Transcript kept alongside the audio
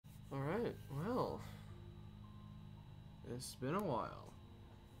Alright, well, it's been a while.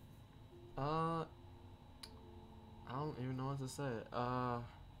 I don't even know what to say. I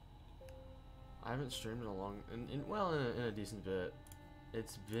haven't streamed in a long, in a decent bit.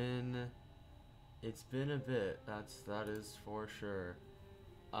 It's been a bit. That is for sure.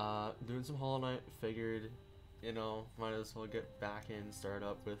 Doing some Hollow Knight. Figured, you know, might as well get back in, start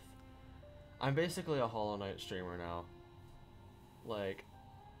up with. I'm basically a Hollow Knight streamer now. Like,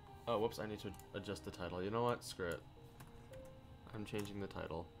 oh, whoops! I need to adjust the title. You know what? Screw it. I'm changing the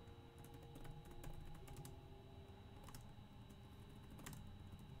title.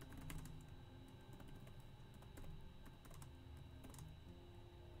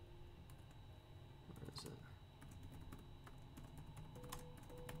 Where is it?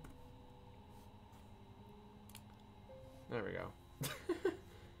 There we go.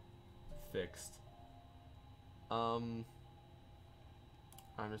 Fixed. I'm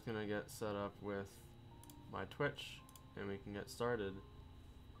just gonna get set up with my Twitch and we can get started.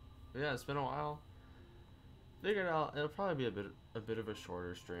 But yeah, it's been a while. Figured out it'll probably be a bit of a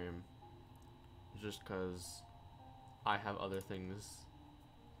shorter stream, just cause I have other things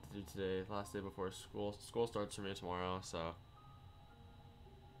to do today. Last day before school. School starts for me tomorrow, so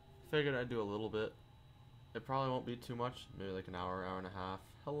figured I'd do a little bit. It probably won't be too much, maybe like an hour, hour and a half.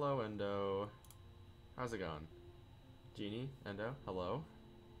 Hello, Endo. How's it going? Genie, Endo, hello.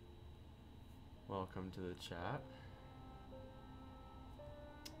 Welcome to the chat.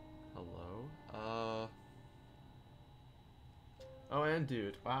 Hello. Oh, and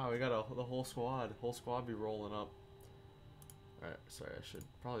dude, wow, we got the whole squad. Whole squad be rolling up. Alright, sorry, I should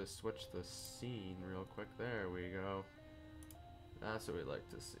probably switch the scene real quick. There we go. That's what we like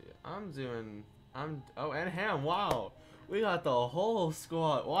to see. Oh, and Ham, wow. We got the whole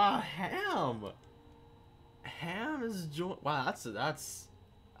squad. Wow, Ham. Ham is wow,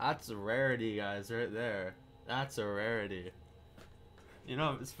 that's a rarity, guys, right there. That's a rarity. You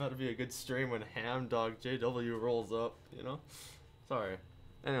know, it's about to be a good stream when Ham Dog JW rolls up, you know? Sorry.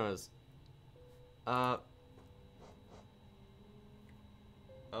 Anyways. Oh.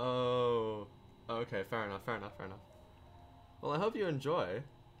 Okay, fair enough. Well, I hope you enjoy.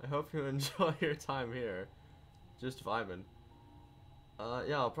 I hope you enjoy your time here. Just vibing.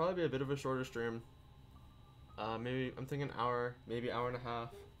 Yeah, I'll probably be a bit of a shorter stream. Maybe, I'm thinking an hour, maybe hour and a half.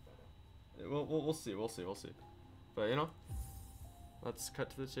 We'll see. But, you know, let's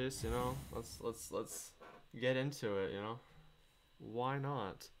cut to the chase, you know? Let's get into it, you know? Why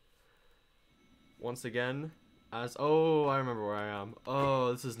not? Once again, oh, I remember where I am.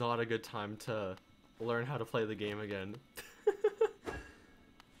 Oh, this is not a good time to learn how to play the game again.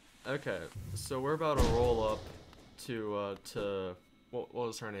 Okay, so we're about to roll up to what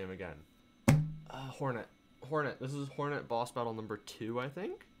was her name again? Hornet. This is Hornet boss battle number 2, I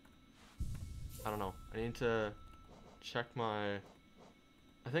think? I don't know. I need to check my...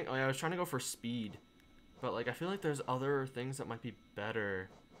 oh yeah, I was trying to go for speed. But, like, I feel like there's other things that might be better.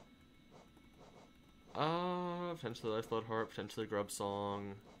 Potentially Lifeblood Heart, potentially Grub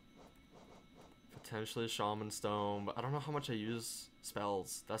Song. Potentially Shaman Stone, but I don't know how much I use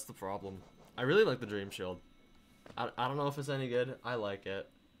spells. That's the problem. I really like the Dream Shield. I don't know if it's any good. I like it.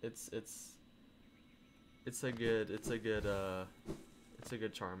 It's a good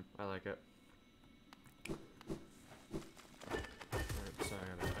charm. I like it. Alright, so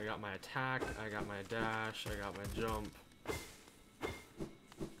I got my attack, I got my dash, I got my jump.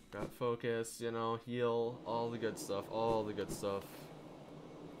 Got focus, you know, heal, all the good stuff, I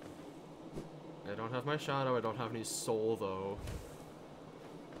don't have my shadow, I don't have any soul though.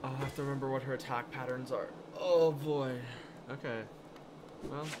 I'll have to remember what her attack patterns are. Oh boy. Okay.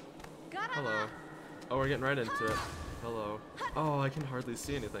 Well, hello. Oh, we're getting right into it. Hello. Oh, I can hardly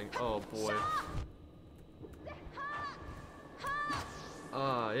see anything. Oh boy.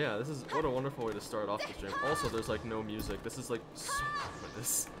 Yeah, this is, what a wonderful way to start off the stream. Also, there's like no music. This is like so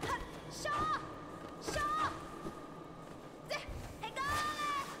ominous.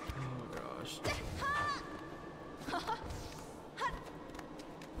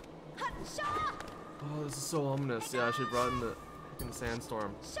 Oh, this is so ominous. Yeah, I should brought in the freaking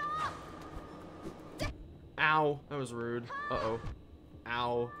sandstorm. Ow! That was rude. Uh-oh.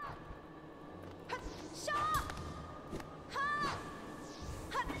 Ow.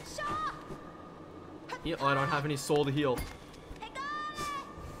 Yeah, oh, I don't have any soul to heal.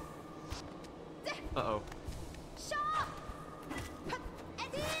 Uh-oh.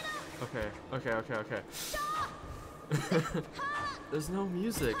 Okay. There's no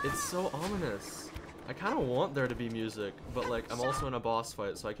music. It's so ominous. I kind of want there to be music, but like I'm also in a boss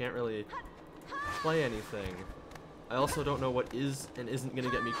fight, so I can't really play anything. I also don't know what is and isn't gonna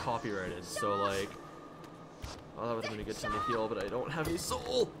get me copyrighted, so like, oh, that would have been a good time to heal, but I don't have any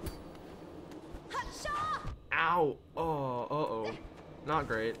soul. Ow! Oh, uh-oh. Not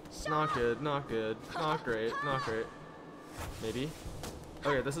great. Not good, not good. Not great, not great. Maybe?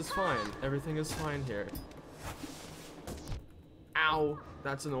 Okay, this is fine. Everything is fine here. Ow!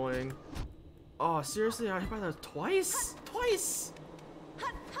 That's annoying. Oh, seriously? I hit by that twice? Twice!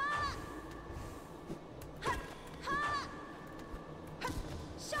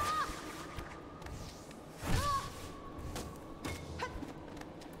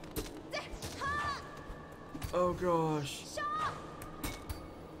 Oh gosh.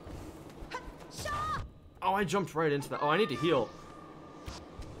 Oh, I jumped right into that. Oh, I need to heal.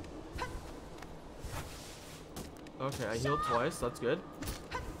 Okay, I healed twice. That's good.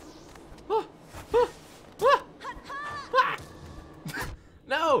 Ah, ah, ah, ah.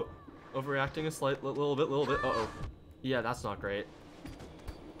 No! Overreacting a slight little bit. Uh-oh. Yeah, that's not great.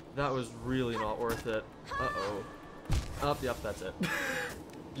 That was really not worth it. Uh-oh. Oh, yep, that's it.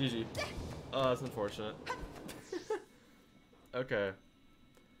 GG. Oh, that's unfortunate. Okay.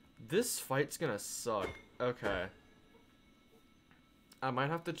 This fight's gonna suck. Okay. I might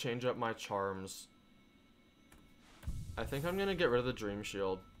have to change up my charms. I think I'm gonna get rid of the Dream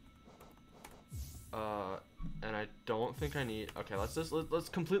Shield. And I don't think I need... Okay, let's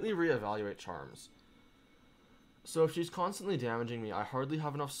completely reevaluate charms. So if she's constantly damaging me, I hardly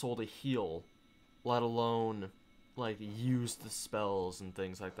have enough soul to heal, let alone, like, use the spells and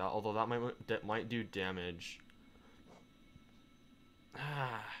things like that. Although that might do damage.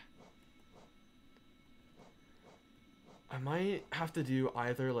 I might have to do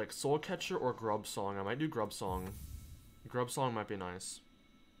either like Soul Catcher or Grub Song. I might do Grub Song. Grub Song might be nice.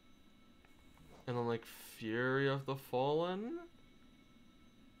 And then like Fury of the Fallen?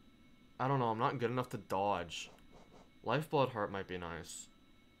 I don't know, I'm not good enough to dodge. Lifeblood Heart might be nice.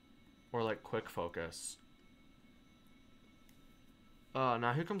 Or like Quick Focus.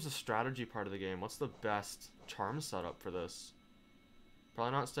 Now here comes the strategy part of the game. What's the best charm setup for this?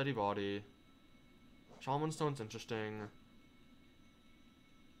 Probably not Steady Body. Shaman Stone's interesting.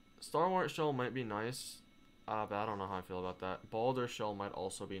 Starwart Shell might be nice. But I don't know how I feel about that. Balder Shell might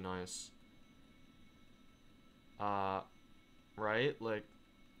also be nice. Right? Like,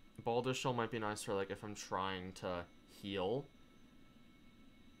 Balder Shell might be nice for, like, if I'm trying to heal.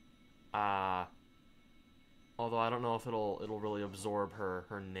 Although I don't know if it'll really absorb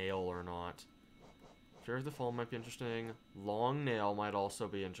her nail or not. Fear of the Fall might be interesting. Long Nail might also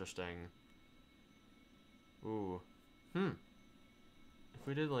be interesting. Ooh. If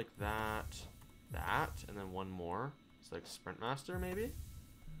we did like that, and then one more. It's like Sprint Master, maybe?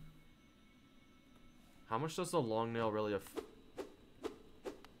 How much does the Long Nail really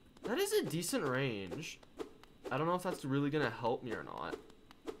That is a decent range. I don't know if that's really gonna help me or not.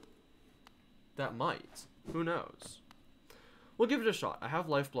 That might. Who knows? We'll give it a shot. I have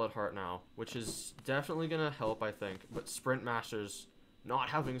Lifeblood Heart now, which is definitely gonna help, I think. But Sprint Masters, not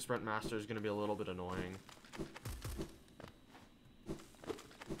having Sprint Master is gonna be a little bit annoying.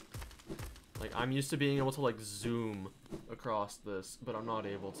 Like, I'm used to being able to, like, zoom across this, but I'm not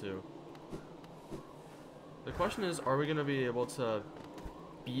able to. The question is, are we going to be able to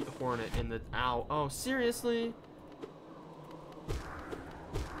beat Hornet in the... Ow. Oh, seriously?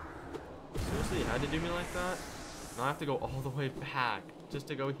 Seriously, you had to do me like that? Now I have to go all the way back just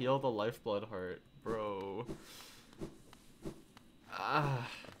to go heal the Lifeblood Heart. Bro.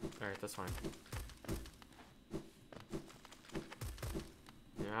 Alright, that's fine.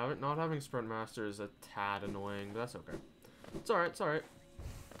 Yeah, not having Sprint Master is a tad annoying, but that's okay. It's alright, it's alright.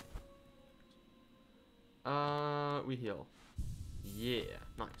 We heal. Yeah,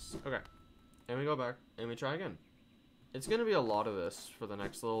 nice. Okay. And we go back, and we try again. It's gonna be a lot of this for the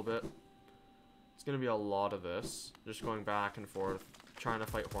next little bit. It's gonna be a lot of this. Just going back and forth, trying to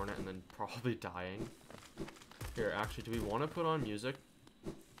fight Hornet, and then probably dying. Here, actually, do we want to put on music?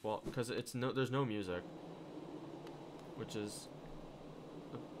 Well, because there's no music. Which is...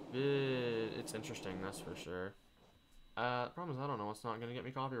 It's interesting, that's for sure. Problem is, I don't know. It's not gonna get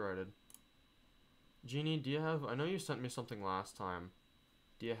me copyrighted. Genie, do you have... I know you sent me something last time.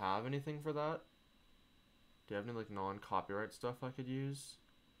 Do you have anything for that? Do you have any, like, non-copyright stuff I could use?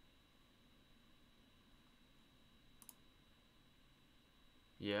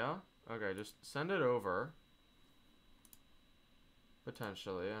 Yeah? Okay, just send it over.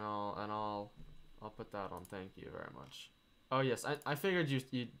 Potentially, and I'll put that on. Thank you very much. Oh yes, I figured you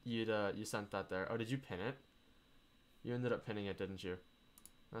sent that there. Oh, did you pin it? You ended up pinning it, didn't you?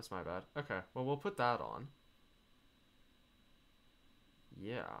 That's my bad. Okay, well we'll put that on.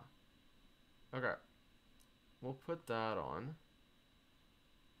 Yeah. Okay. we'll put that on.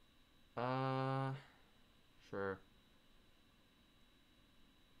 Sure.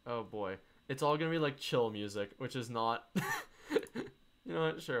 Oh boy. It's all gonna be like chill music, which is not. You know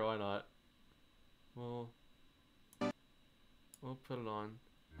what? Sure, why not? We'll put it on.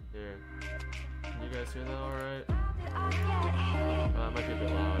 Here. Can you guys hear that alright? That might be a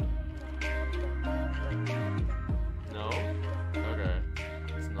bit loud. No? Okay.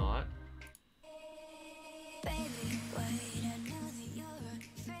 It's not.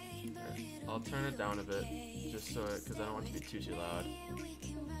 I'll turn it down a bit, just so because I don't want it to be too loud.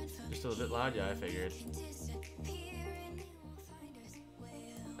 Just a little bit loud? Yeah, I figured.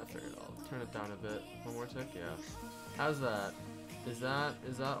 I'll turn it down a bit. One more tick? Yeah. How's that? Is that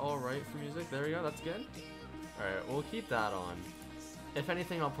alright for music? There we go, that's good. Alright, we'll keep that on. If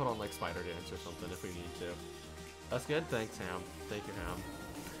anything, I'll put on like Spider Dance or something if we need to. That's good? Thanks, Ham. Thank you,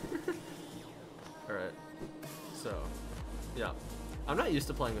 Ham. Alright. So, yeah. I'm not used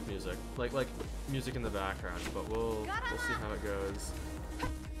to playing with music. Like music in the background, but we'll see how it goes.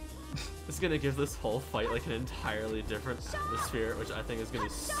 It's gonna give this whole fight like an entirely different atmosphere, which I think is gonna be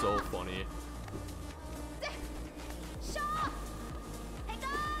so funny.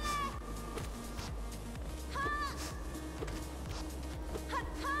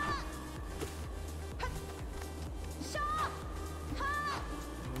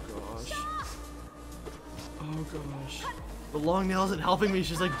 Oh gosh. The long nail isn't helping me,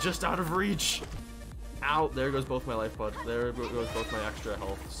 she's like just out of reach. Ow, there goes both my life buds. There goes both my extra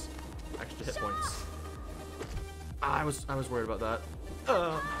healths. Extra hit points. I was worried about that.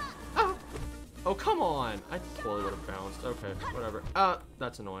 Oh, come on. I totally would have bounced. Okay, whatever.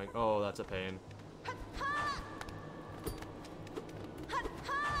 That's annoying. Oh, that's a pain.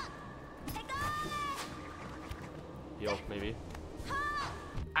 Heal, maybe.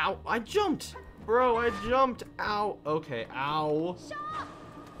 Ow, I jumped. Bro, I jumped. Ow. Okay, ow.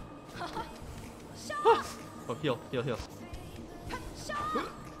 Oh, heal.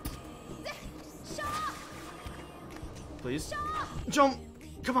 Please. Jump!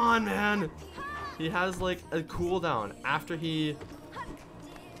 Come on, man! He has like a cooldown after he...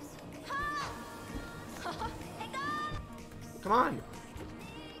 Come on!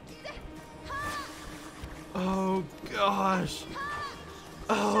 Oh gosh!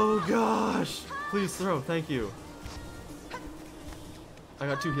 Oh gosh! Please throw, thank you. I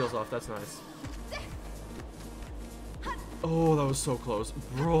got 2 heals off, that's nice. Oh, that was so close.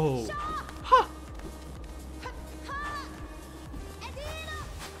 Bro! Ha!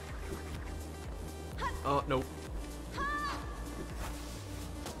 Nope.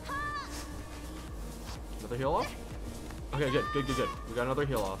 Another heal off? Okay, good. We got another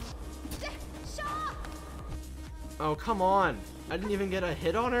heal off. Oh, come on. I didn't even get a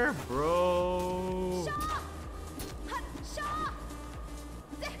hit on her? Bro.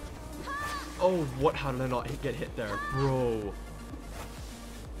 Oh, what? How did I not get hit there? Bro.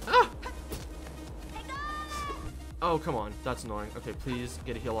 Ah! Oh, come on. That's annoying. Okay, please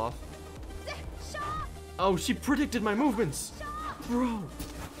get a heal off. Oh, she predicted my movements. Bro.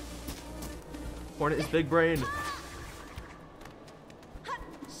 Hornet is big brain.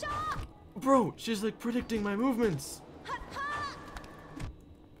 Bro, she's like predicting my movements.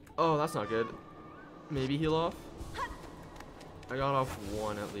 Oh, that's not good. Maybe heal off? I got off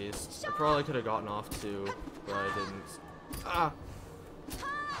 1 at least. I probably could have gotten off 2, but I didn't. Ah!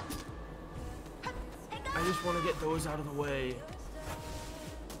 I just want to get those out of the way.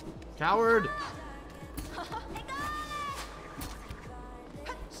 Coward!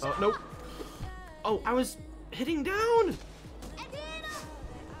 Oh, nope. Oh, I was hitting down!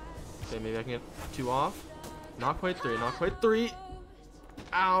 Okay, maybe I can get 2 off. Not quite 3, not quite 3.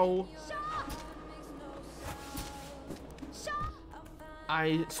 Ow!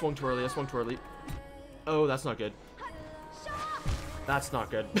 I swung too early, Oh, that's not good. That's not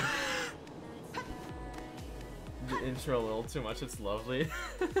good. The intro a little too much, it's lovely.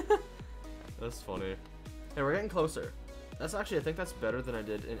 That's funny. Hey, we're getting closer. That's actually, I think that's better than I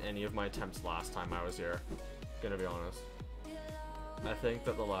did in any of my attempts last time I was here. Gonna be honest. I think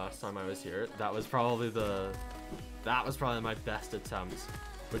that the last time I was here, that was probably my best attempt,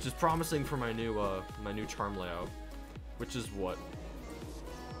 which is promising for my new charm layout, which is what?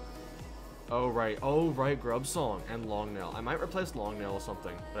 Oh right, Grub Song and Long Nail. I might replace Long Nail with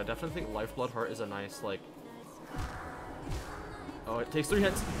something, but I definitely think Lifeblood Heart is a nice like. Oh, it takes 3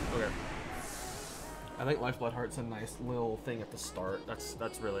 hits. Okay. I think Lifeblood Heart's a nice little thing at the start.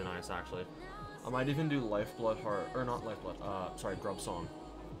 That's really nice actually. I might even do Lifeblood Heart, or not Lifeblood, sorry, Grub Song.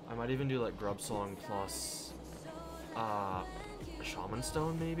 I might even do like Grub Song plus, Shaman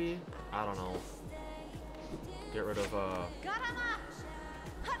Stone maybe? I don't know. Get rid of,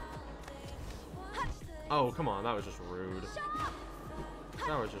 Oh, come on. That was just rude.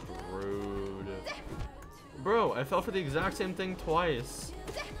 That was just rude. Bro, I fell for the exact same thing twice.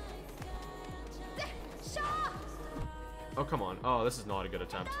 Oh, come on. Oh, this is not a good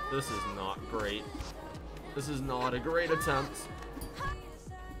attempt. This is not great. This is not a great attempt.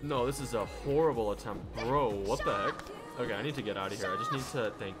 No, this is a horrible attempt. Bro, what the heck? Okay, I need to get out of here. I just need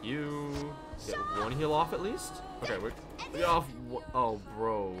to, thank you. Get one heal off at least. Okay, we off. Oh,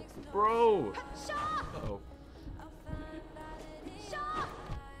 bro. Bro. Uh-oh.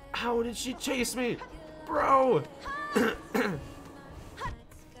 How did she chase me? Bro.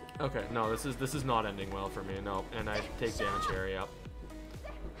 Okay, no, this is not ending well for me. No, and I take damage here. Yep.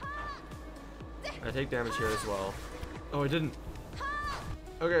 I take damage here as well. Oh, I didn't.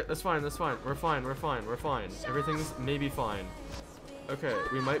 Okay, that's fine, that's fine. We're fine, we're fine, we're fine. Everything's maybe fine. Okay,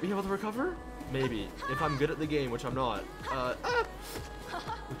 we might be able to recover? Maybe. If I'm good at the game, which I'm not.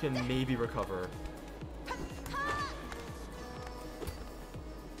 We can maybe recover.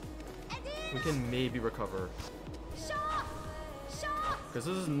 We can maybe recover. Because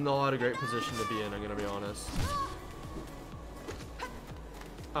this is not a great position to be in, I'm gonna be honest.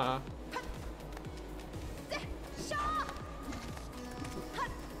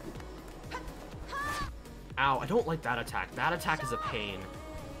 Ow, I don't like that attack. That attack is a pain.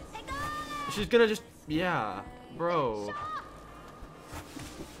 She's gonna just... Yeah. Bro.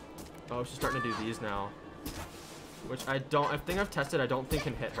 Oh, she's starting to do these now. Which I think I've tested, I don't think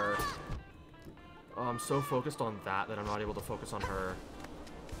can hit her. Oh, I'm so focused on that I'm not able to focus on her.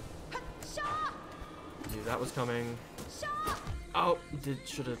 Knew that was coming. Oh,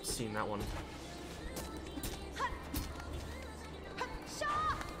 should have seen that one.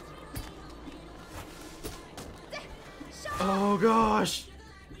 Oh gosh!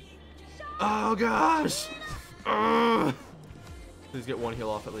 Oh gosh! Ugh. Please get one heal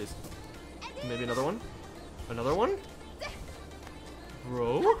off at least. Maybe another one? Another one?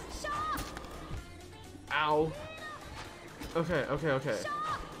 Bro? Ow. Okay, okay, okay.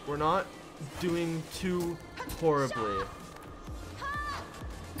 We're not doing too horribly.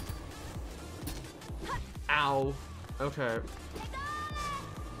 Ow. Okay.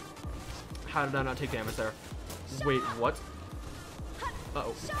 How did I not take damage there? Wait, what?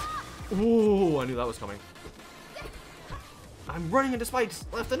 Uh-oh. Ooh, I knew that was coming. I'm running into spikes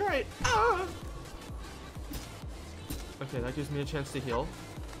left and right. Ah! Okay, that gives me a chance to heal.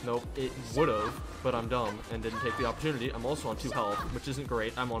 Nope, it would've, but I'm dumb and didn't take the opportunity. I'm also on 2 health, which isn't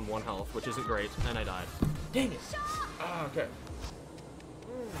great. I'm on 1 health, which isn't great, and I died. Dang it! Ah, okay.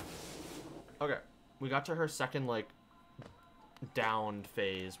 Okay, we got to her second, like, downed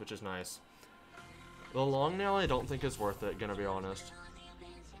phase, which is nice. The long nail I don't think is worth it, gonna be honest.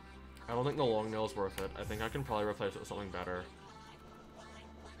 I don't think the long nail is worth it. I think I can probably replace it with something better.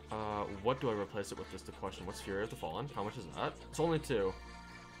 What do I replace it with is the question. What's Fury of the Fallen? How much is that? It's only 2.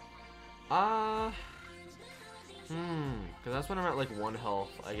 Because that's when I'm at like 1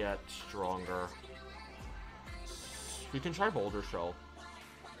 health, I get stronger. We can try Boulder Shell.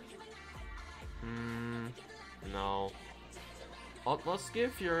 No. Let's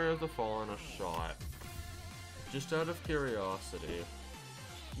give Fury of the Fallen a shot. Just out of curiosity.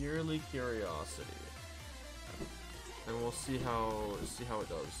 Purely curiosity. And we'll see how it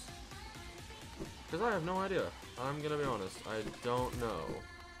does. Because I have no idea. I'm gonna be honest. I don't know.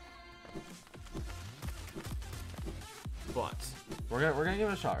 But we're gonna give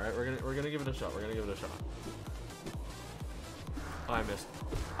it a shot, right? We're gonna give it a shot. We're gonna give it a shot. Oh, I missed.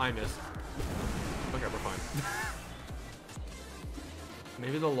 I missed. Okay, we're fine.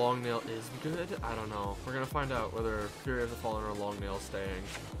 Maybe the long nail is good? I don't know. We're gonna find out whether Fury of the Fallen or long nail is staying.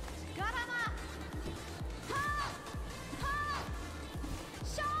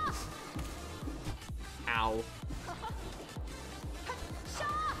 Ow.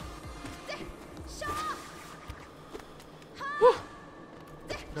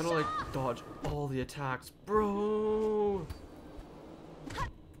 Gotta like dodge all the attacks, bro.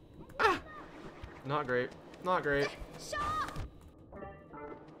 Ah! Not great. Not great.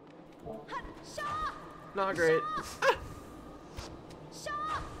 Not great. Ah!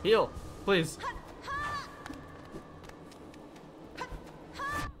 Heal, please.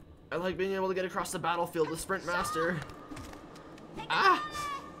 I like being able to get across the battlefield with Sprint Master. Ah!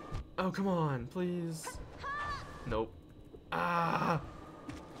 Oh, come on, please. Nope. Ah!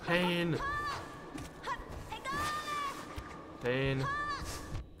 Pain. Pain.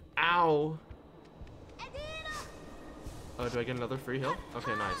 Ow. Oh, do I get another free heal?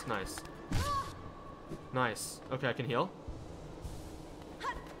 Okay, nice, nice. Nice. Okay, I can heal.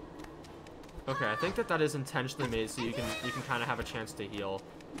 Okay, I think that is intentionally made so you can kind of have a chance to heal.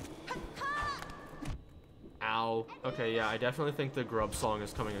 Ow. Okay, yeah, I definitely think the grub song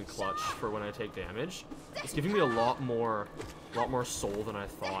is coming in clutch for when I take damage. It's giving me a lot more soul than I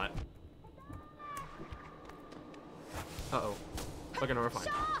thought. Uh-oh. Okay, no, we're fine.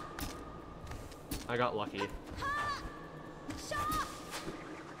 I got lucky.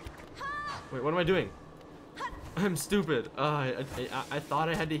 Wait, what am I doing? I'm stupid. I thought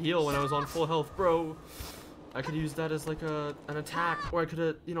I had to heal when I was on full health, bro. I could use that as like an attack, or I could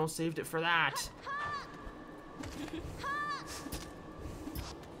have, you know, saved it for that.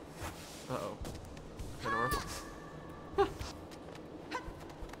 Uh-oh. Okay, no, we're fine.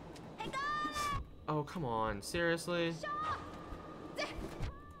 Oh, come on. Seriously?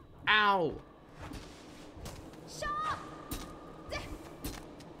 Ow!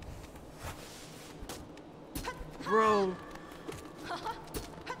 Bro!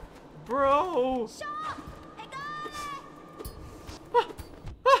 Bro!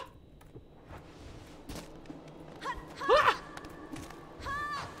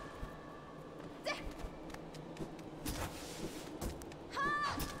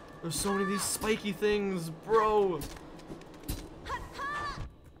 There's so many of these spiky things, bro!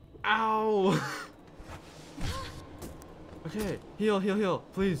 Ow! Okay, heal,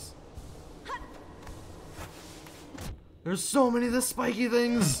 please. There's so many of the spiky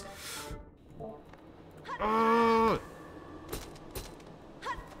things!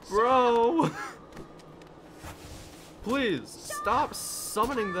 Bro! Please, stop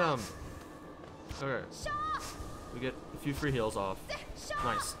summoning them! Okay. We get a few free heals off.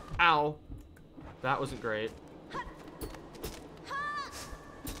 Nice. Ow! That wasn't great.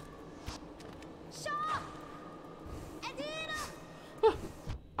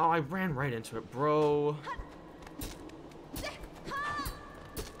 Oh, I ran right into it, bro.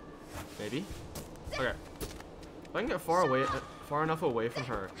 Maybe? Okay. If I can get far enough away from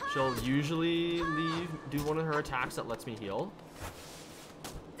her, she'll usually do one of her attacks that lets me heal.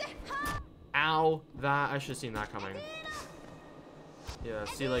 Ow! That, I should have seen that coming. Yeah,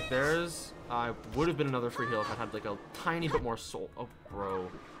 see, like, would have been another free heal if I had, like, a tiny bit more soul. Oh, bro.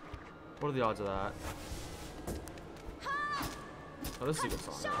 What are the odds of that? Oh, this is a good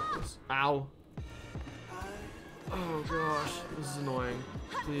song. I like this. Ow! Oh, gosh. This is annoying.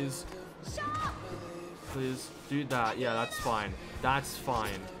 Please. Please. Do that. Yeah, that's fine. That's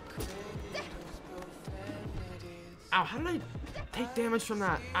fine. Ow, how did I take damage from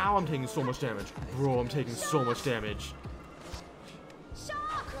that? Ow, I'm taking so much damage. Bro, I'm taking so much damage.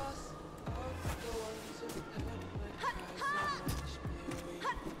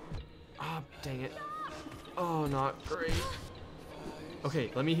 Ah, dang it. Oh, not great.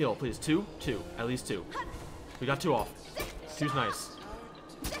 Okay, let me heal, please. Two. At least two. We got two off. Two's nice.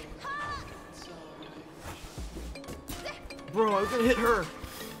 Bro, I was gonna hit her.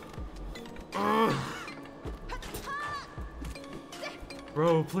 Ugh.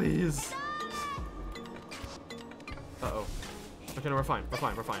 Bro, please. Uh-oh. Okay, no, we're fine. We're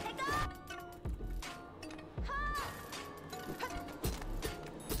fine. We're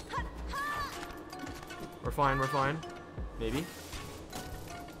fine. Maybe.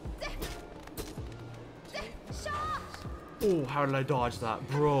 Oh, how did I dodge that?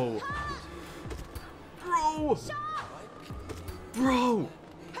 Bro!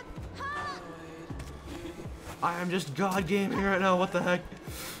 I am just God gaming right now. What the heck?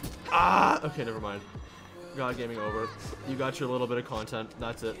 Ah! Okay, never mind. God gaming over. You got your little bit of content.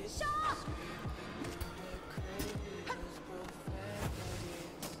 That's it.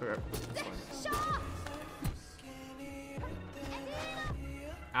 Okay, that's fine.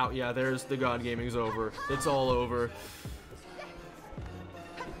 Out, yeah, there's the God gaming's over. It's all over.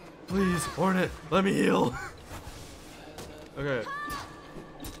 Please, Hornet, let me heal. Okay.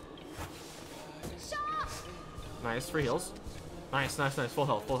 Nice, free heals. Nice. Full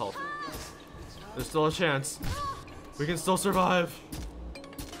health. There's still a chance. We can still survive.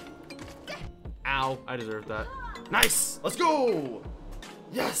 Ow, I deserved that. Nice! Let's go!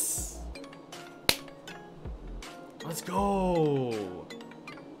 Yes! Let's go!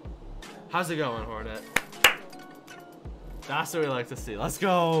 How's it going, Hornet? That's what we like to see. Let's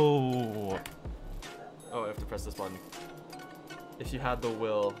go! Oh, I have to press this button. If you had the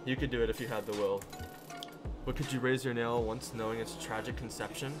will, you could do it if you had the will. But could you raise your nail once knowing its tragic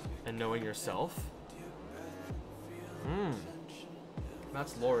conception and knowing yourself?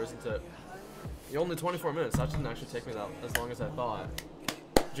 That's lore, isn't it? You're only 24 minutes. That didn't actually take me that as long as I thought.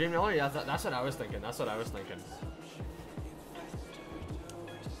 Dream Miller? Yeah, that's what I was thinking.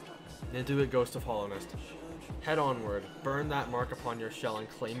 They do it, Ghost of Hollowness. Head onward. Burn that mark upon your shell and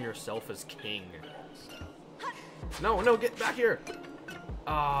claim yourself as king. No, no, get back here!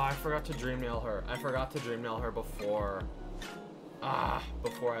 Ah, I forgot to dream nail her. I forgot to dream nail her before.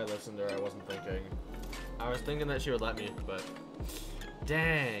 Before I listened to her, I wasn't thinking. I was thinking that she would let me, but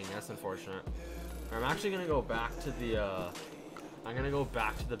dang, that's unfortunate. I'm actually gonna go back to the, I'm gonna go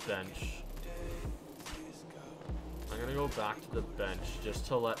back to the bench. I'm gonna go back to the bench just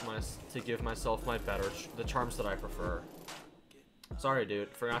to give myself my the charms that I prefer. Sorry, dude,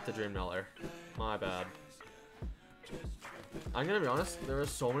 forgot to dream nail her. My bad. I'm gonna be honest, there are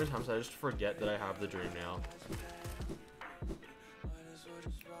so many times I just forget that I have the dream nail.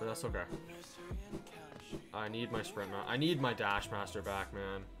 But that's okay. I need my I need my dash master back,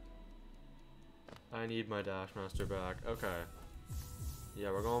 man. I need my dash master back. Okay.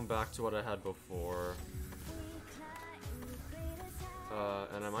 Yeah, we're going back to what I had before.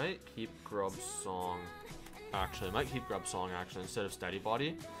 And I might keep Grub Song. Actually, I might keep Grub Song actually instead of Steady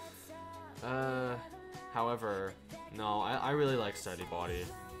Body. However, no, I really like Steady Body.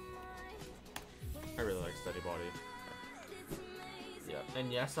 I really like Steady Body. Yeah,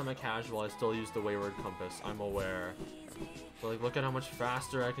 and yes, I'm a casual. I still use the Wayward Compass. I'm aware. But like, look at how much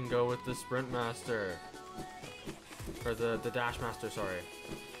faster I can go with the Sprint Master. Or the Dash Master, sorry.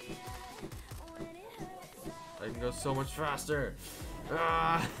 I can go so much faster.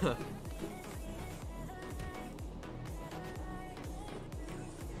 Ah!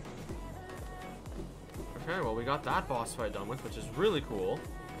 Okay, well, we got that boss fight done with, which is really cool.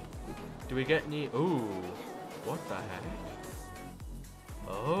 Do we get any... Ooh, what the heck?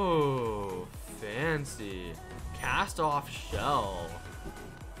 Oh, fancy. Cast off shell.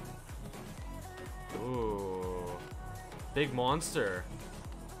 Ooh. Big monster.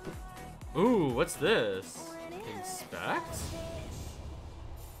 Ooh, what's this? Inspect?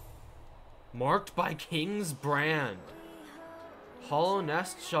 Marked by King's brand. Hollow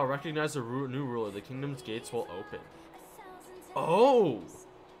Nest shall recognize a new ruler. The kingdom's gates will open. Oh!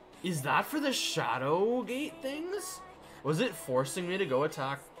 Is that for the Shadow Gate things? Was it forcing me to go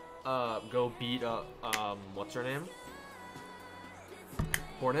attack, go beat up, what's her name?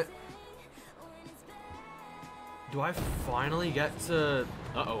 Hornet? Do I finally get to...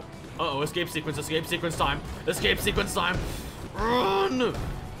 Uh-oh. Uh-oh, escape sequence time! Escape sequence time! Run!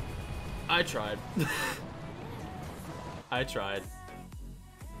 I tried. I tried.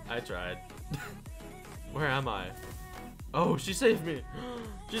 Where am I? Oh, she saved me!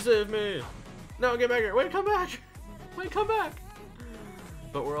 She saved me! No, get back here! Wait, come back! Wait, come back!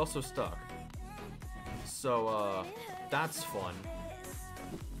 But we're also stuck. So, that's fun.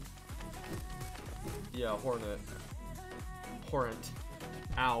 Yeah, Hornet.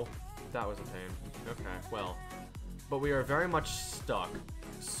 Ow. That was a pain. Okay, well. But we are very much stuck.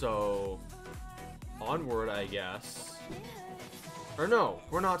 So, onward, I guess. Or no,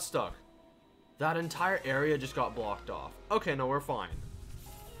 we're not stuck. That entire area just got blocked off. Okay, no, we're fine.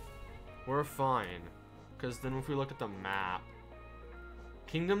 We're fine. Because then if we look at the map...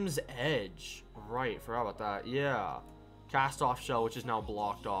 Kingdom's Edge. Right, forgot about that. Yeah. Cast off shell, which is now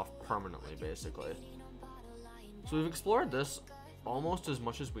blocked off permanently, basically. So we've explored this almost as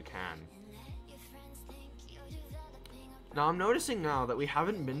much as we can. Now I'm noticing now that we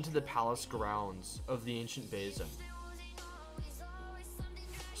haven't been to the palace grounds of the ancient basin.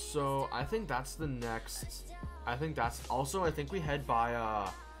 So I think that's the next. I think that's also. I think we head by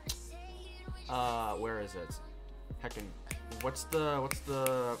where is it? Heckin', what's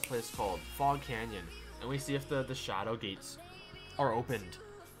the place called? Fog Canyon, and we see if the shadow gates are opened.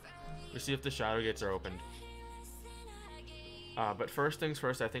 We see if the shadow gates are opened. But first things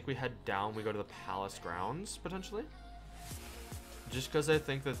first, I think we head down. We go to the palace grounds potentially. Just because I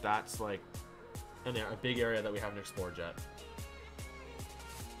think that that's like a big area that we haven't explored yet.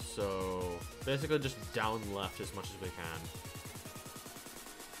 So basically just down left as much as we can.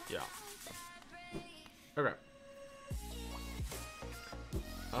 Yeah. Okay.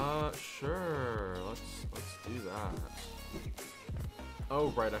 Sure. Let's do that. Oh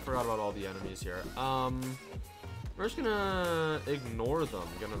right, I forgot about all the enemies here. We're just gonna ignore them,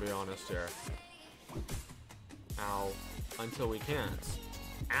 gonna be honest here. Ow. Until we can't.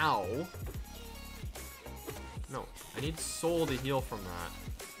 Ow. No, I need soul to heal from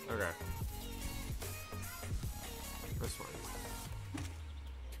that. Okay. This one.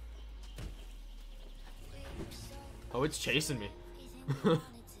 Oh, it's chasing me.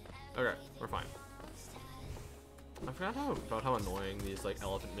 Okay, we're fine. I forgot about how annoying these like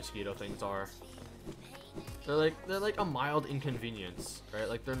elephant mosquito things are. They're like a mild inconvenience, right?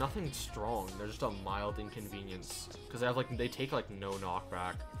 Like they're nothing strong. They're just a mild inconvenience because they take like no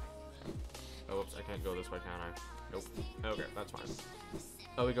knockback. Oh, whoops, I can't go this way, can I? Nope. Okay, that's fine.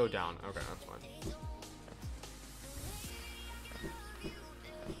 Oh, we go down. Okay, that's fine.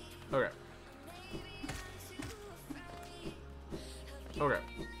 Okay. Okay.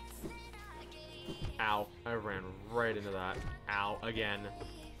 Ow. I ran right into that. Ow. Again.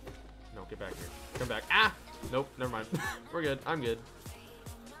 No, get back here. Come back. Ah! Nope, never mind. We're good. I'm good.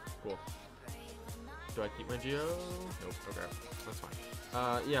 Cool. Do I keep my geo? Nope. Okay. That's fine.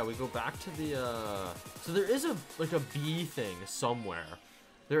 Yeah, we go back to the, so there is like a bee thing somewhere.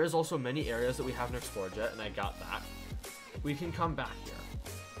 There is also many areas that we haven't explored yet, and I got that. We can come back here.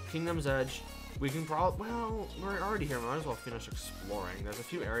 Kingdom's Edge. We can probably, well, we're already here. We might as well finish exploring. There's a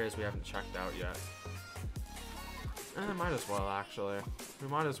few areas we haven't checked out yet. Might as well, actually. We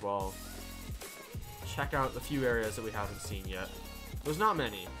might as well check out the few areas that we haven't seen yet. There's not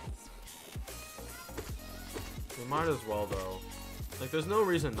many. We might as well, though. Like, there's no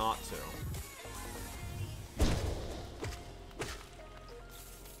reason not to.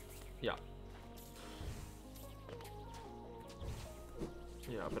 Yeah.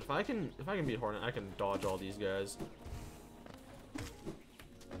 Yeah, but if I can beat Hornet, I can dodge all these guys.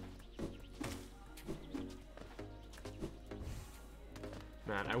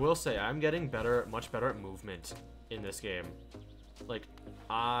 Man, I will say I'm getting much better at movement in this game. Like,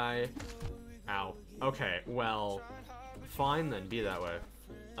 ow. Okay, well, fine then, be that way.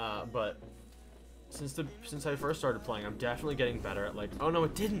 But since I first started playing, I'm definitely getting better at, like, oh no,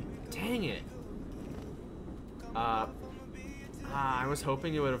 it didn't. Dang it. I was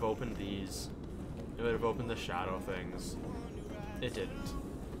hoping it would have opened these. It would have opened the shadow things. It didn't.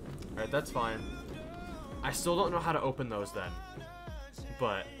 Alright, that's fine. I still don't know how to open those then.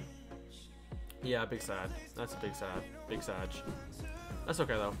 But, yeah, big sad. That's a big sad. Big sad. That's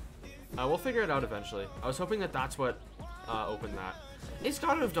okay, though. We'll figure it out eventually. I was hoping that that's what opened that. It's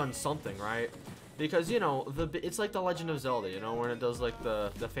got to have done something, right? Because, you know, it's like The Legend of Zelda, you know, when it does, like,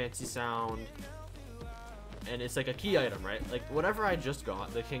 the fancy sound. And it's like a key item, right? Like, whatever I just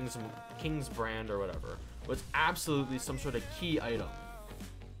got, the King's brand or whatever, was absolutely some sort of key item.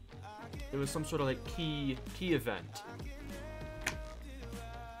 It was some sort of, like, key event.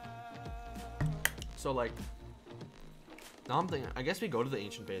 So, like, now I'm thinking, I guess we go to the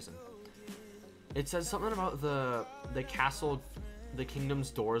Ancient Basin. It says something about the castle, the kingdom's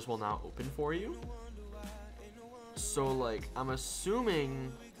doors will now open for you. So, like, I'm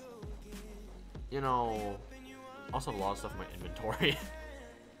assuming, you know, I also have a lot of stuff in my inventory.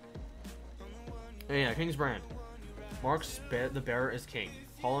 Yeah, King's Brand. Marks the bearer is king.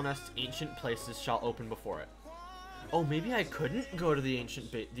 Hollow Nest's ancient places shall open before it. Oh, maybe I couldn't go to the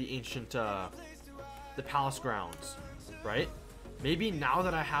palace grounds, right? Maybe now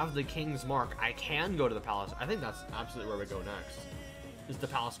that I have the king's mark, I can go to the palace. I think that's absolutely where we go next, is the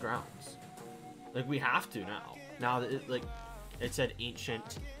palace grounds. Like, we have to now. Now that it said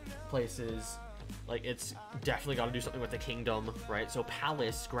ancient places, like, it's definitely got to do something with the kingdom, right? So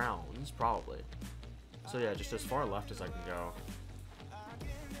palace grounds, probably. So yeah, just as far left as I can go.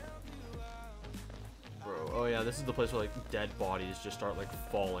 Bro, oh yeah, this is the place where, like, dead bodies just start, like,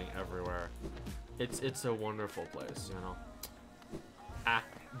 falling everywhere. It's a wonderful place, you know. Ah,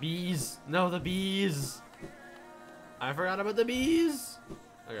 bees! No, the bees! I forgot about the bees!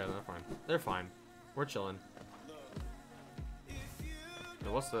 Okay, they're fine. They're fine. We're chilling.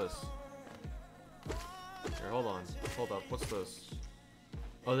 Now, what's this? Here, hold on. Hold up. What's this?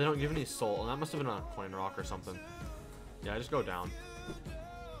 Oh, they don't give any soul. Oh, that must have been a coin rock or something. Yeah, I just go down.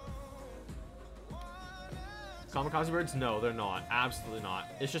 Kamikaze birds? No, they're not. Absolutely not.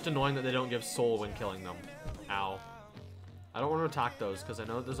 It's just annoying that they don't give soul when killing them. Ow. I don't want to attack those because I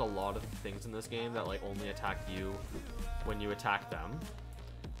know there's a lot of things in this game that, like, only attack you when you attack them.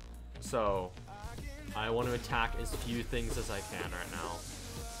 So, I want to attack as few things as I can right now.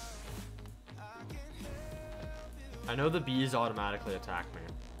 I know the bees automatically attack me,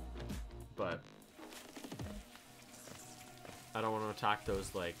 but I don't want to attack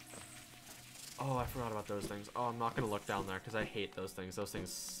those, like, oh, I forgot about those things. Oh, I'm not going to look down there because I hate those things. Those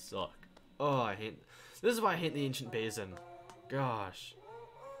things suck. Oh, I hate... This is why I hate the Ancient Basin. Gosh.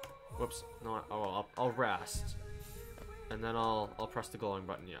 Whoops. No, oh, well, I'll rest. And then I'll press the glowing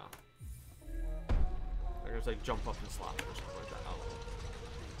button, yeah. I can just, like, jump up and slap it or something like that. Oh.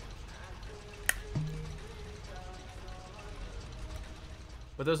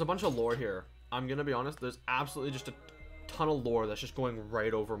 But there's a bunch of lore here. I'm going to be honest. There's absolutely just a ton of lore that's just going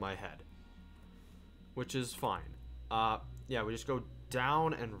right over my head. Which is fine. Yeah, we just go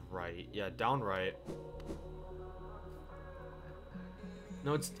down and right. Yeah, down right.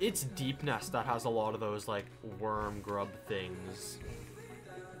 No, it's Deep Nest that has a lot of those, like, worm grub things.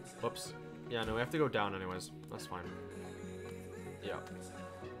 Whoops. Yeah, no, we have to go down anyways. That's fine. Yeah.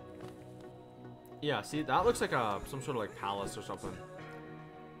 Yeah, see, that looks like some sort of like palace or something.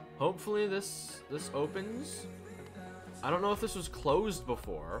 Hopefully this opens. I don't know if this was closed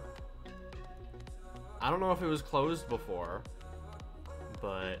before. I don't know if it was closed before,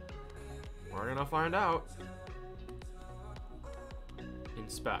 but we're gonna find out.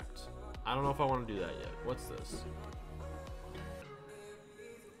 Inspect. I don't know if I want to do that yet. What's this?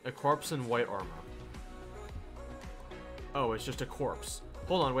 A corpse in white armor. Oh, it's just a corpse.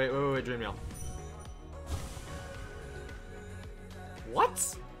 Hold on, wait, Dream Meal.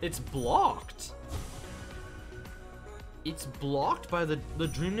 What? It's blocked. It's blocked by the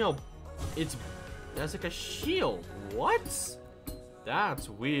Dream Nail. That's like a shield. What? That's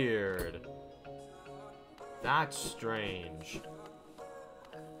weird. That's strange.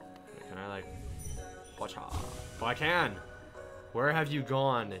 Can I like watch out? Oh, I can. Where have you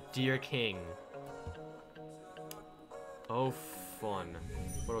gone, dear king? Oh, fun.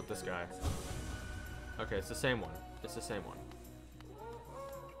 What about this guy? Okay, it's the same one. It's the same one.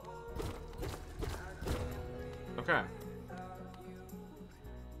 Okay.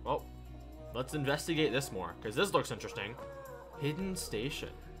 Well, let's investigate this more, because this looks interesting. Hidden station.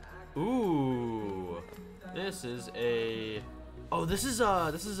 Ooh. This is a... Oh, this is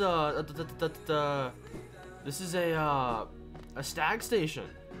a stag station.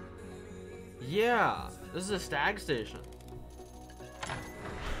 Yeah, this is a stag station.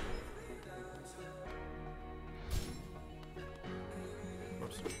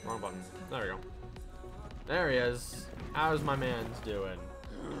 Oops, wrong button. There we go. There he is. How's my man's doing?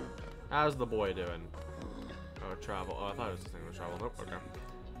 How's the boy doing? Oh, travel. Oh, I thought it was this thing with travel. Nope. Okay.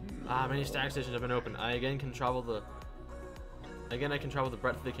 Many stag stations have been opened. I can travel the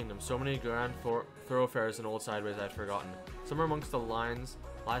breadth of the kingdom. So many grand thoroughfares and old sideways I'd forgotten. Somewhere amongst the lines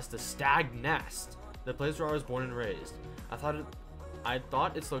lies the Stag Nest, the place where I was born and raised. I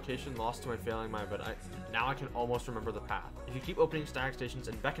thought its location lost to my failing mind, but now I can almost remember the path. If you keep opening stag stations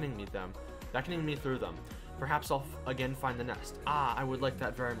and beckoning me through them, perhaps I'll again find the nest. Ah, I would like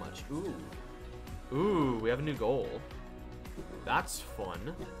that very much. Ooh, we have a new goal. That's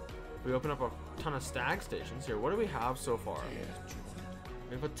fun. We open up a ton of stag stations here. What do we have so far?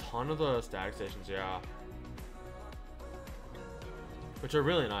 We have a ton of the stag stations, yeah. Which are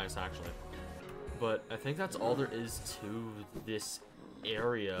really nice, actually. But I think that's all there is to this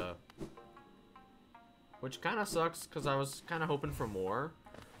area. Which kind of sucks, because I was kind of hoping for more.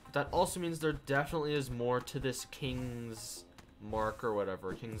 But that also means there definitely is more to this King's Mark or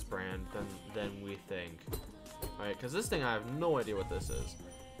whatever, King's Brand, than we think. Right, because this thing, I have no idea what this is.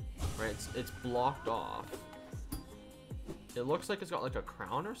 Right, it's blocked off. It looks like it's got like a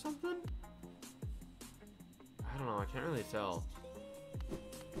crown or something? I don't know, I can't really tell.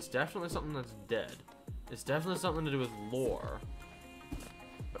 It's definitely something that's dead. It's definitely something to do with lore.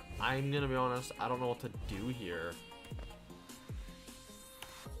 But I'm gonna be honest, I don't know what to do here.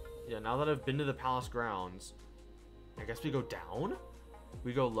 Yeah, now that I've been to the palace grounds, I guess we go down?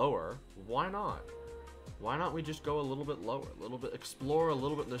 We go lower. Why not? Why not we just go a little bit lower? A little bit, explore a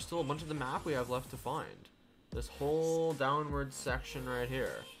little bit. There's still a bunch of the map we have left to find. This whole downward section right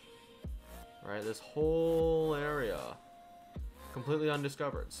here. Right, this whole area. Completely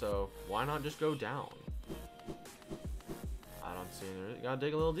undiscovered. So, why not just go down? I don't see any. You gotta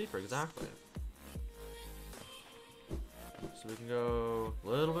dig a little deeper, exactly. So we can go a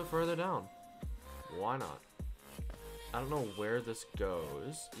little bit further down. Why not? I don't know where this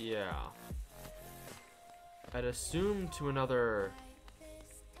goes. Yeah. I'd assume to another...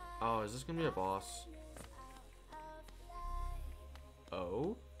 Oh, is this gonna be a boss?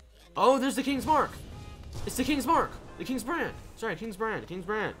 Oh? Oh, there's the King's Mark! It's the King's Mark! The King's Brand! Sorry, King's Brand. King's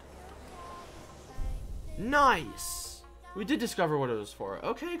Brand. Nice! We did discover what it was for.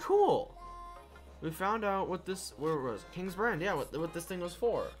 Okay, cool. We found out what this... Where it was. King's Brand, yeah, what this thing was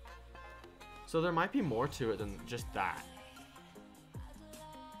for. So there might be more to it than just that.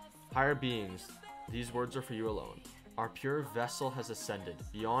 Higher beings, these words are for you alone. Our pure vessel has ascended.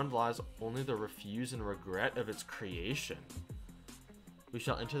 Beyond lies only the refuse and regret of its creation. We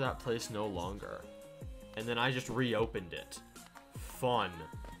shall enter that place no longer. And then I just reopened it. Fun.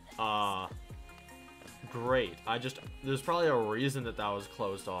 Great. There's probably a reason that was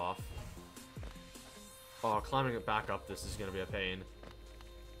closed off. Oh, climbing it back up, this is gonna be a pain.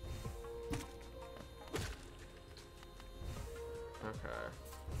 Okay.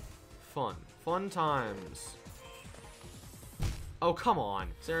 Fun. Fun times. Oh, come on.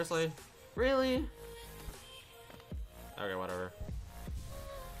 Seriously? Really? Okay, whatever.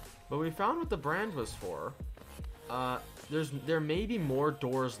 But we found what the brand was for. there may be more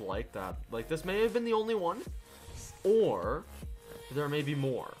doors like that. Like, this may have been the only one, or there may be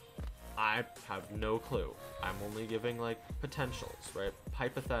more. I have no clue. I'm only giving, like, potentials, right?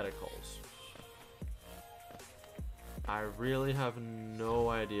 Hypotheticals. I really have no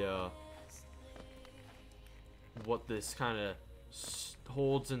idea what this kind of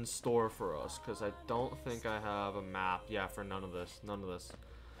holds in store for us, because I don't think I have a map. Yeah, for none of this. None of this.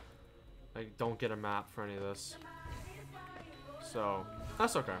 I don't get a map for any of this. So,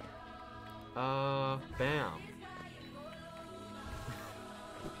 that's okay. Bam.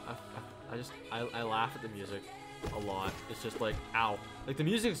 I laugh at the music a lot. It's just like, ow. Like, the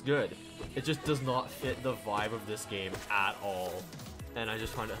music's good. It just does not fit the vibe of this game at all. And I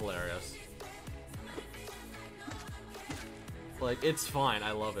just find it hilarious. Like, it's fine.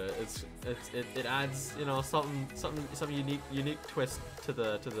 I love it. It adds, you know, some unique twist to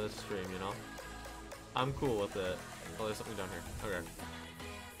the stream, you know? I'm cool with it. Oh, there's something down here. Okay.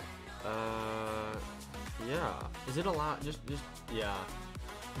 Yeah. Is it allowed? Yeah.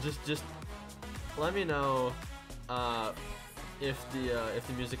 Just let me know if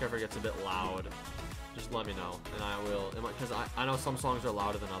the music ever gets a bit loud. Just let me know, and I will. Because I know some songs are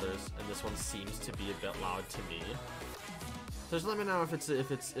louder than others, and this one seems to be a bit loud to me. So just let me know if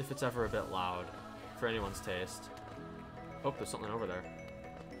it's ever a bit loud for anyone's taste. Oh, there's something over there.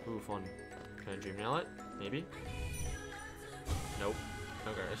 Ooh, fun. Can I dream nail it? Maybe. Nope.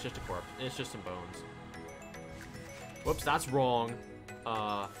 Okay, it's just a corpse. It's just some bones. Whoops, that's wrong.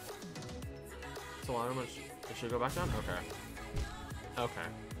 So how much? Should I go back down? Okay.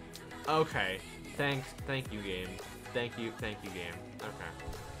 Okay. Thank you, game. Thank you, game. Okay.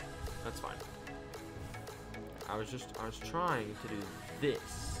 That's fine. I was trying to do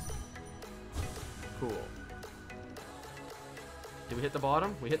this. Cool. Did we hit the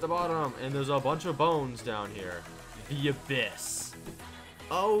bottom? We hit the bottom, and there's a bunch of bones down here. The abyss.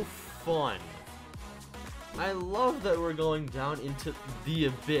 Oh, fun. I love that we're going down into the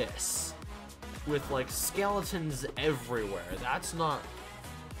abyss with, like, skeletons everywhere. That's not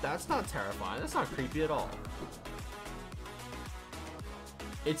terrifying. That's not creepy at all.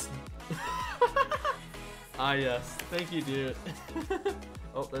 It's ah, yes. Thank you, dude.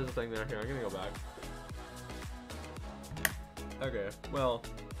 Oh, there's a thing there. Here, I'm gonna go back. Okay, well,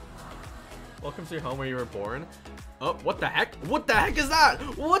 welcome to your home where you were born. Oh, what the heck? What the heck is that?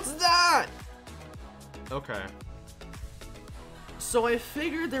 What's that? Okay. So I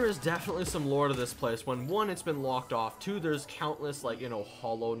figured there is definitely some lore to this place when, one, it's been locked off, two, there's countless, like, you know,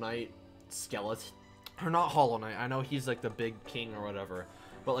 Hollow Knight skeleton, or not Hollow Knight, I know he's like the big king or whatever,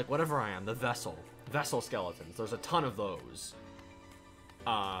 but like whatever I am, the vessel skeletons, there's a ton of those.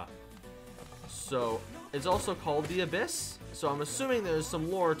 So it's also called the Abyss, so I'm assuming there's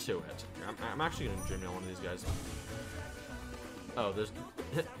some lore to it. I'm actually gonna dream nail one of these guys. Oh, there's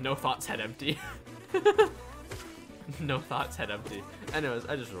no thoughts, head empty. No thoughts, head empty. Anyways,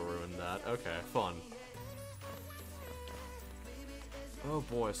 I just ruined that. Okay, fun. Oh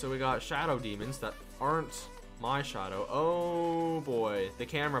boy, so we got shadow demons that aren't my shadow. Oh boy, the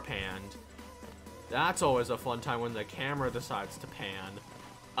camera panned. That's always a fun time when the camera decides to pan.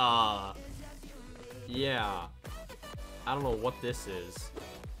 Yeah. I don't know what this is.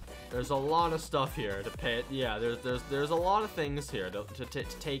 There's a lot of stuff here to pay. Yeah, there's a lot of things here to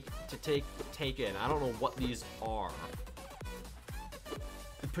take in. I don't know what these are.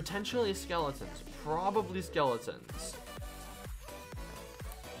 Potentially skeletons. Probably skeletons.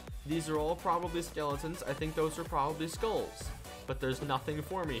 These are all probably skeletons. I think those are probably skulls. But there's nothing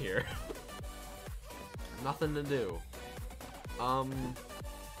for me here. Nothing to do. Oh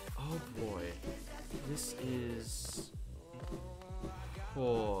boy. This is...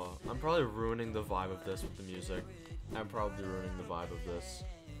 Oh, I'm probably ruining the vibe of this with the music. I'm probably ruining the vibe of this.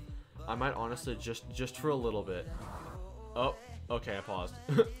 I might honestly just for a little bit. Oh, okay, I paused.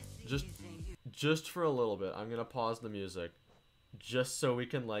 just for a little bit, I'm gonna pause the music. Just so we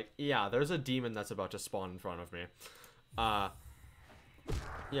can, like, yeah, there's a demon that's about to spawn in front of me.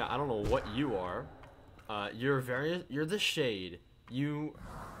 Yeah, I don't know what you are. You're the Shade. You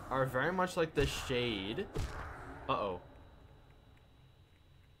are very much like the Shade. Uh-oh.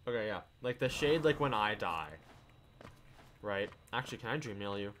 Okay, yeah. Like the Shade, like when I die. Right? Actually, can I dream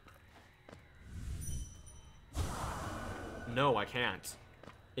mail you? No, I can't.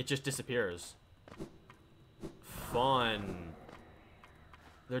 It just disappears. Fun.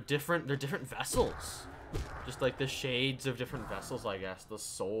 They're different vessels. Just like the shades of different vessels, I guess. The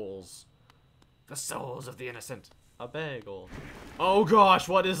souls. The souls of the innocent. A bagel. Oh gosh,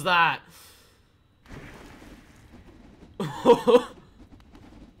 what is that?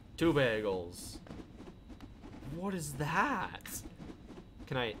 2 bagels. What is that?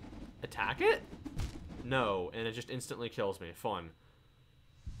 Can I attack it? No, and it just instantly kills me. Fun.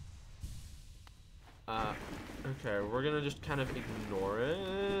 Okay, we're gonna just kind of ignore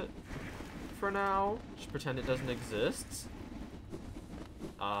it for now. Just pretend it doesn't exist.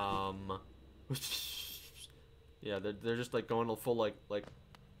 Yeah, they're just like going full like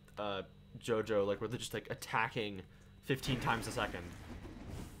JoJo, like where they're just like attacking 15 times a second.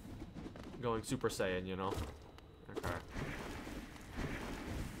 Going Super Saiyan, you know? Okay.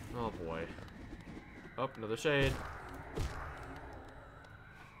 Oh boy. Oh, another shade.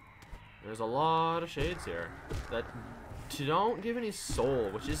 There's a lot of shades here that don't give any soul,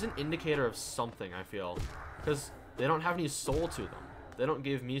 which is an indicator of something, I feel. Because they don't have any soul to them. They don't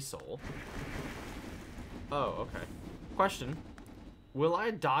give me soul. Oh, okay. Question. Will I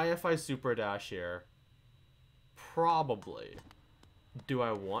die if I super dash here? Probably. Do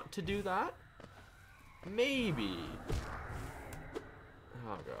I want to do that? Maybe.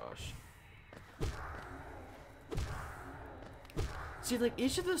 Oh, gosh. See, like,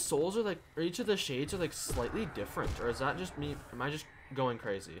 each of the souls are, like, or each of the shades are, like, slightly different. Or is that just me? Am I just going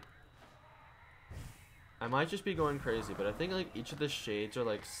crazy? I might just be going crazy, but I think, like, each of the shades are,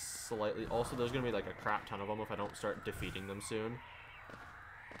 like, slightly... Also, there's gonna be, like, a crap ton of them if I don't start defeating them soon.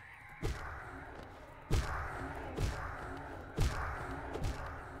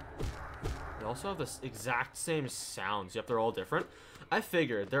 They also have the exact same sounds, yep, they're all different. I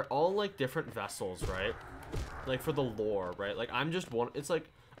figured, they're all, like, different vessels, right? Like, for the lore, right? Like, I'm just one... It's like...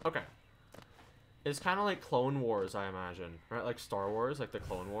 Okay. It's kind of like Clone Wars, I imagine. Right? Like Star Wars, like the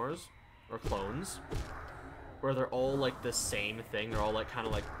Clone Wars. Or clones. Where they're all, like, the same thing. They're all, like, kind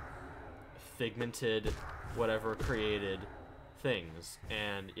of, like, figmented, whatever, created things.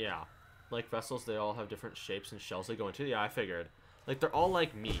 And, yeah. Like, vessels, they all have different shapes and shells they go into. Yeah, I figured. Like, they're all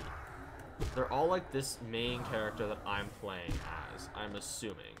like me. They're all like this main character that I'm playing as. I'm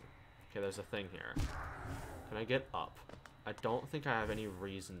assuming. Okay, there's a thing here. Can I get up? I don't think I have any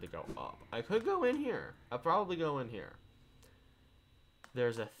reason to go up. I could go in here. I'll probably go in here.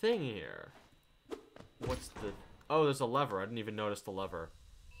 There's a thing here. What's the... Oh, there's a lever. I didn't even notice the lever.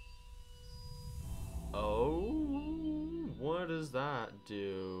 Oh, what does that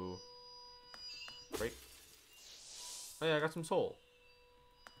do? Break. Oh yeah, I got some soul.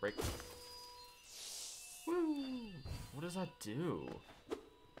 Break. Woo! What does that do?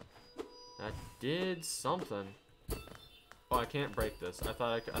 That did something. Oh, I can't break this. I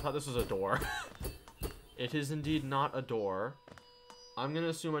thought this was a door. It is indeed not a door. I'm gonna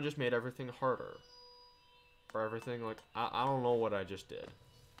assume I just made everything harder. Or everything, like, I don't know what I just did.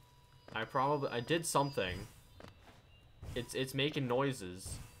 I did something. It's making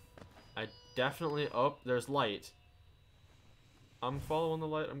noises. I definitely, oh, there's light. I'm following the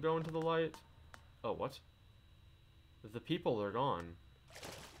light. I'm going to the light. Oh, what? The people are gone.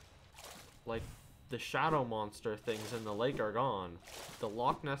 Like, the shadow monster things in the lake are gone. The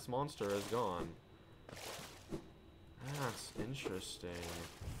Loch Ness monster is gone. That's interesting.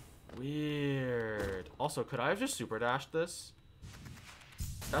 Weird. Also, could I have just super dashed this?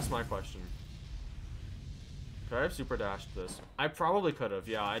 That's my question. Could I have super dashed this? I probably could have.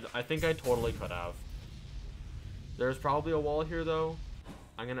 Yeah, I think I totally could have. There's probably a wall here, though.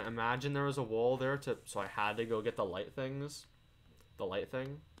 I'm gonna imagine there was a wall there, so I had to go get the light things. The light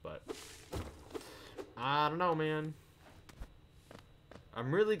thing, but... I don't know, man.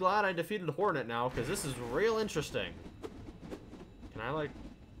 I'm really glad I defeated Hornet now, because this is real interesting. Can I, like...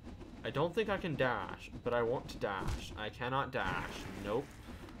 I don't think I can dash, but I want to dash. I cannot dash. Nope.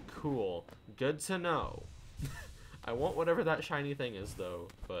 Cool. Good to know. I want whatever that shiny thing is, though,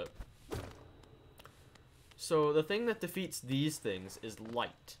 but... So, the thing that defeats these things is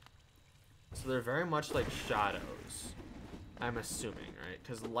light. So, they're very much like shadows. I'm assuming, right?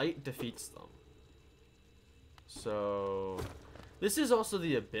 Because light defeats them. So... This is also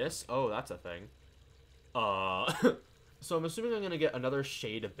the Abyss. Oh, that's a thing. So, I'm assuming I'm going to get another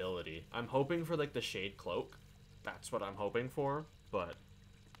Shade ability. I'm hoping for, like, the Shade Cloak. That's what I'm hoping for, but...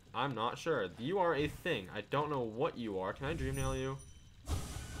 I'm not sure. You are a thing. I don't know what you are. Can I Dream Nail you?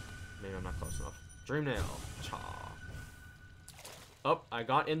 Maybe I'm not close enough. Dream Nail. Cha. Oh, I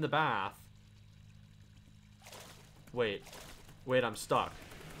got in the bath. Wait. Wait, I'm stuck.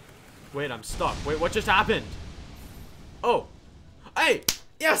 Wait, I'm stuck. Wait, what just happened? Oh. Hey!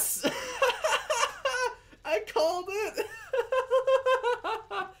 Yes! I called it!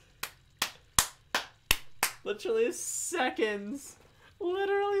 Literally seconds.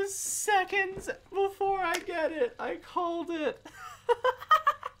 Literally seconds before I get it. I called it.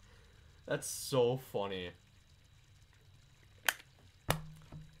 That's so funny.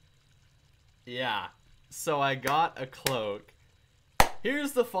 Yeah. So I got a cloak.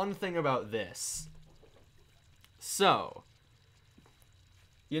 Here's the fun thing about this. So,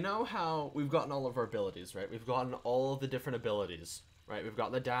 you know how we've gotten all of our abilities, right? We've gotten all of the different abilities, right? We've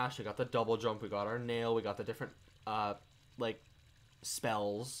got the dash, we got the double jump, we got our nail, we got the different, like,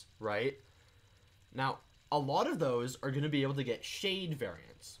 spells, right? Now, a lot of those are going to be able to get shade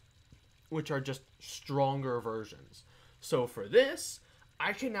variants, which are just stronger versions. So for this,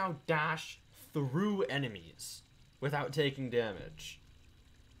 I can now dash through enemies without taking damage.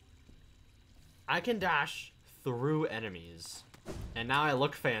 I can dash through enemies. And now I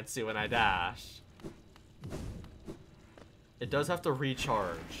look fancy when I dash. It does have to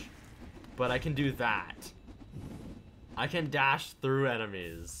recharge, but I can do that. I can dash through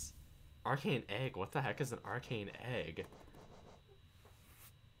enemies. Arcane egg? What the heck is an arcane egg?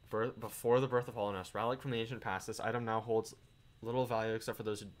 Before the birth of Hollowness, relic from the ancient past, this item now holds little value except for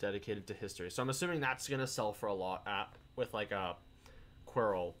those dedicated to history. So I'm assuming that's gonna sell for a lot with like a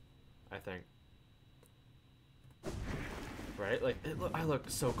Quirrell, I think. Right? Like I look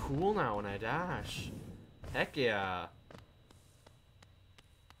so cool now when I dash. Heck yeah.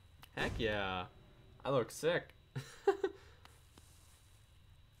 Heck yeah. I look sick.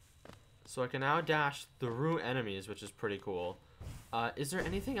 So I can now dash through enemies, which is pretty cool. Is there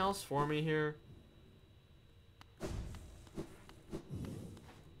anything else for me here?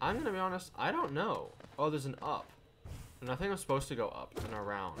 I'm gonna be honest, I don't know. Oh, there's an up. And I think I'm supposed to go up and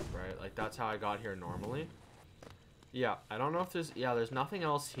around, right? Like, that's how I got here normally. Yeah, I don't know if there's... Yeah, there's nothing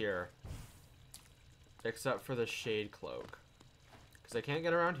else here. Except for the shade cloak. Because I can't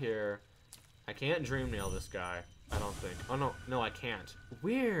get around here. I can't dream nail this guy. I don't think. Oh, no. No, I can't.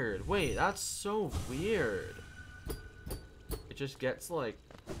 Weird. Wait, that's so weird. It just gets, like,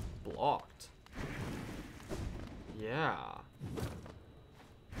 blocked. Yeah.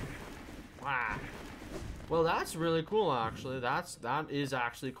 Wow. Well, that's really cool, actually. That is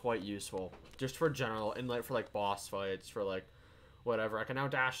actually quite useful. Just for general, and, like, for, like, boss fights, for, like, whatever. I can now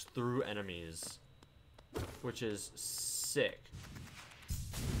dash through enemies. Which is sick.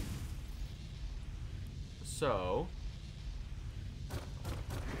 So,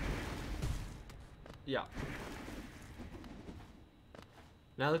 yeah.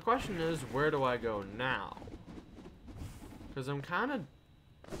 Now the question is, where do I go now? Because I'm kind of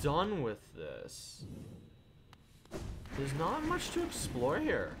done with this. There's not much to explore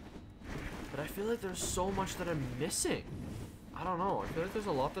here. But I feel like there's so much that I'm missing. I don't know. I feel like there's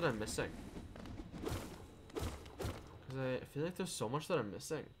a lot that I'm missing. Because I feel like there's so much that I'm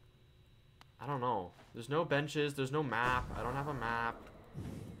missing. I don't know. There's no benches. There's no map. I don't have a map.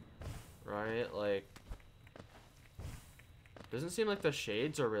 Right? Like, doesn't seem like the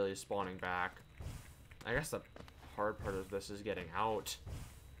shades are really spawning back. I guess the hard part of this is getting out.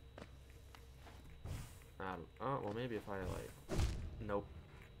 Oh, well, maybe if I, like... Nope.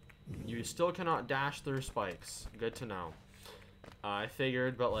 You still cannot dash through spikes. Good to know. I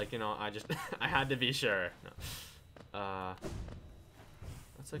figured, but, like, you know, I just... I had to be sure. No.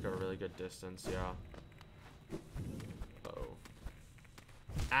 That's like a really good distance, yeah. Uh-oh.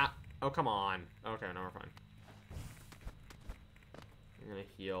 Ah! Oh, come on. Okay, no, we're fine. I'm gonna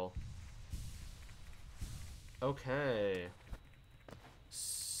heal. Okay.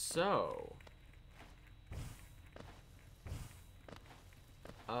 So...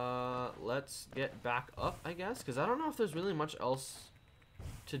 let's get back up, I guess, because I don't know if there's really much else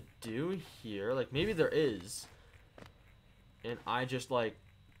to do here. Like, maybe there is. And I just, like...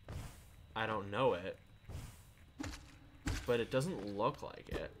 I don't know it. But it doesn't look like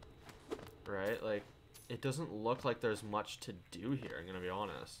it. Right? Like, it doesn't look like there's much to do here, I'm gonna be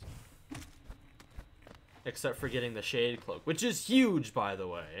honest. Except for getting the shade cloak, which is huge, by the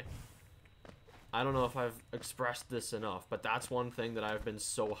way. I don't know if I've expressed this enough, but that's one thing that I've been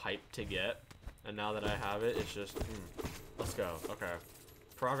so hyped to get. And now that I have it, it's just, let's go. Okay.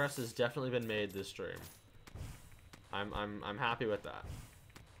 Progress has definitely been made this stream. I'm happy with that.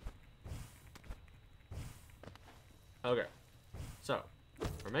 Okay. So,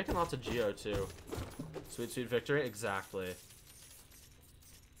 we're making lots of Geo too. Sweet, sweet victory. Exactly.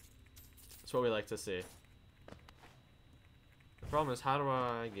 That's what we like to see. The problem is, how do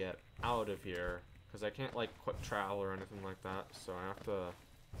I get out of here? Because I can't, like, quick travel or anything like that. So I have to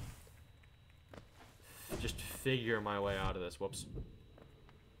just figure my way out of this. Whoops.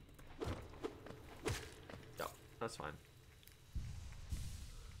 Yep, that's fine.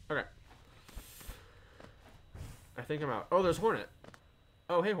 Okay. I think I'm out. Oh, there's Hornet.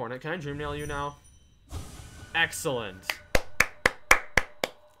 Oh, hey, Hornet. Can I dream nail you now? Excellent.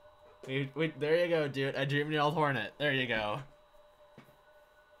 Wait, there you go, dude. I dream nailed Hornet. There you go.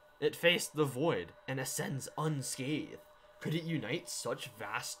 It faced the void and ascends unscathed. Could it unite such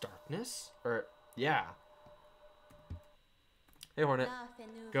vast darkness? Or, yeah. Hey, Hornet.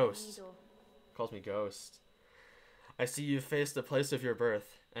 Ghost. Calls me Ghost. I see you faced the place of your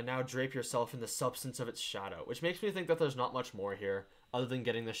birth, and now drape yourself in the substance of its shadow, which makes me think that there's not much more here, other than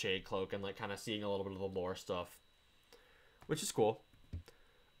getting the Shade Cloak and, like, kind of seeing a little bit of the lore stuff. Which is cool.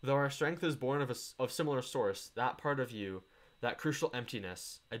 Though our strength is born of similar source, that part of you, that crucial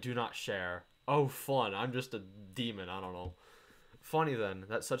emptiness, I do not share. Oh, fun. I'm just a demon. I don't know. Funny, then,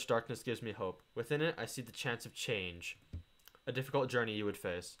 that such darkness gives me hope. Within it, I see the chance of change. A difficult journey you would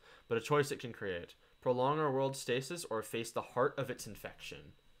face, but a choice it can create. Prolong our world's stasis or face the heart of its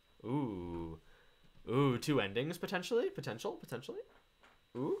infection. Ooh. Ooh, 2 endings, potentially? Potentially?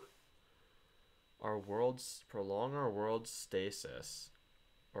 Ooh. Prolong our world's stasis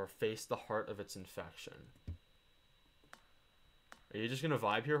or face the heart of its infection. Are you just gonna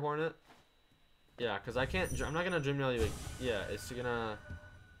vibe here, Hornet? Yeah, because I'm not gonna dream nail you. Yeah, it's gonna...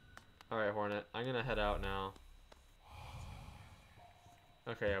 Alright, Hornet, I'm gonna head out now.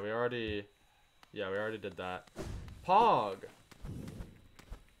 Okay, yeah, we already did that. Pog!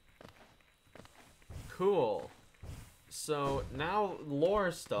 Cool. So, now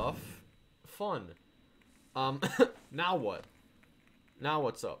lore stuff. Fun. Now what? Now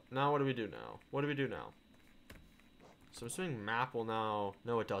what's up? Now what do we do now? What do we do now? So I'm assuming map will now...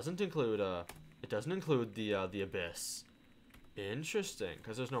 No, it doesn't include, the Abyss. Interesting,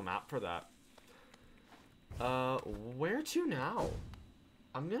 because there's no map for that. Where to now?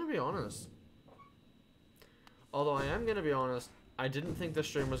 I'm gonna be honest. Although I am gonna be honest, I didn't think the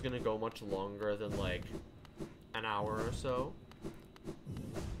stream was gonna go much longer than, like, an hour or so.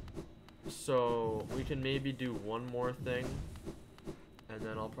 So, we can maybe do one more thing, and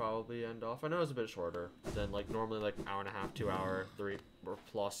then I'll probably end off. I know it's a bit shorter than, like, normally, like, hour and a half, 2 hour, 3 or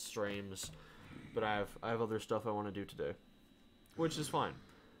plus streams. But I have other stuff I want to do today, which is fine.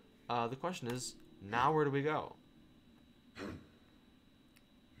 The question is, now where do we go?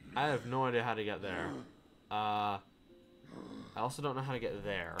 I have no idea how to get there. I also don't know how to get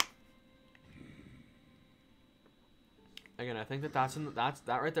there. Again, I think that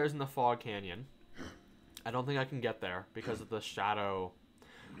right there is in the Fog Canyon. I don't think I can get there because of the shadow.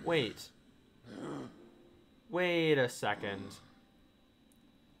 Wait a second.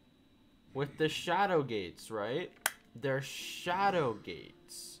 With the shadow gates, right? They're shadow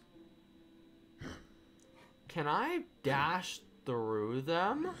gates. Can I dash through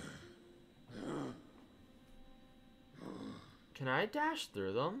them? Can I dash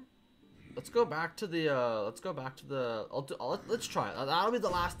through them? Let's go back to the, let's try it. That'll be the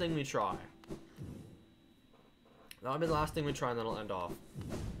last thing we try. That'll be the last thing we try, and then I'll end off.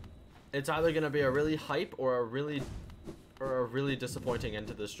 It's either gonna be a really hype or a really disappointing end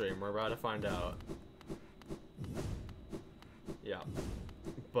to the stream. We're about to find out. Yeah,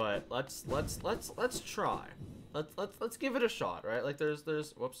 but let's try. Let's give it a shot, right? Like there's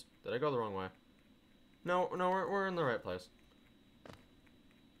whoops, did I go the wrong way? No, we're in the right place.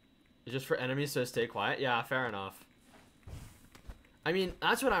 It's just for enemies to stay quiet. Yeah, fair enough. I mean,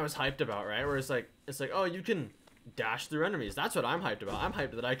 that's what I was hyped about, right? Where it's like, oh, you can dash through enemies. That's what I'm hyped about. I'm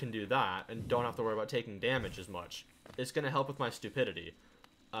hyped that I can do that and don't have to worry about taking damage as much. It's gonna help with my stupidity.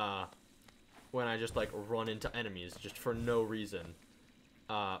 When I just, like, run into enemies just for no reason.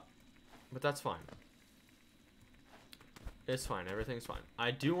 But that's fine. It's fine. Everything's fine.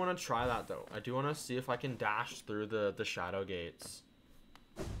 I do want to try that, though. I do want to see if I can dash through the shadow gates.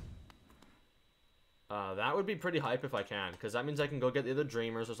 That would be pretty hype if I can, because that means I can go get the other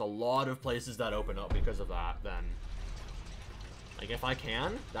dreamers. There's a lot of places that open up because of that, then. Like, if I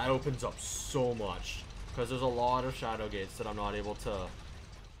can, that opens up so much. Because there's a lot of shadow gates that I'm not able to...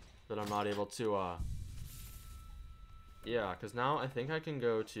 Yeah, because now I think I can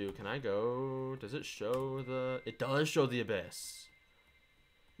go to... Can I go... Does it show the... It does show the Abyss.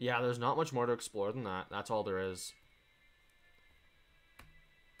 Yeah, there's not much more to explore than that. That's all there is.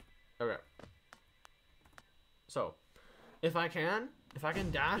 Okay. So, if I can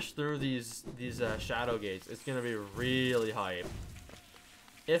dash through these shadow gates, it's gonna be really hype.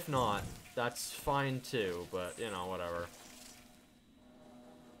 If not, that's fine too, but, you know, whatever.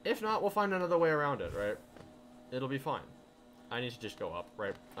 If not, we'll find another way around it, right? It'll be fine. I need to just go up,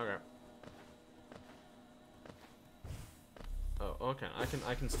 right? Okay. Oh, okay.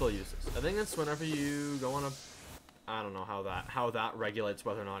 I can still use this. I think it's whenever you go on a... I don't know how that regulates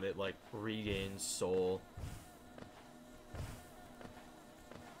whether or not it, like, regains soul.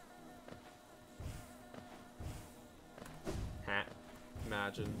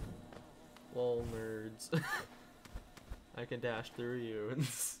 Imagine. Lol, nerds. I can dash through you.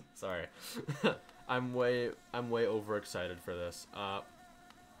 Sorry. I'm way overexcited for this.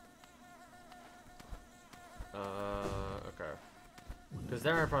 Okay. Because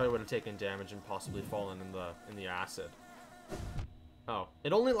there I probably would have taken damage and possibly fallen in the acid. Oh,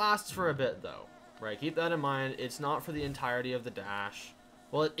 it only lasts for a bit though, right? Keep that in mind. It's not for the entirety of the dash.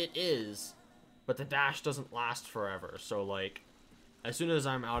 Well, it is, but the dash doesn't last forever. So like, as soon as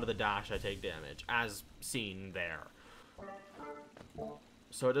I'm out of the dash, I take damage, as seen there.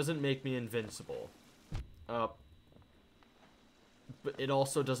 So it doesn't make me invincible. But it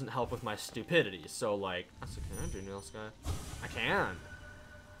also doesn't help with my stupidity. So like, can I do this guy? I can.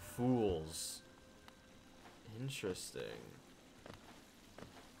 Fools. Interesting.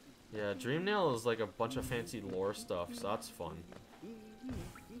 Yeah, Dream Nail is like a bunch of fancy lore stuff, so that's fun.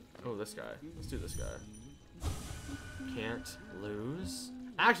 Oh, this guy. Let's do this guy. Can't lose.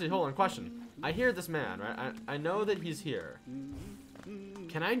 Actually, hold on, question. I hear this man, right? I know that he's here.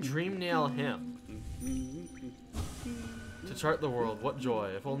 Can I Dream Nail him? To chart the world, what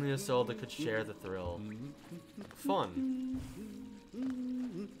joy, if only a soul that could share the thrill. Fun.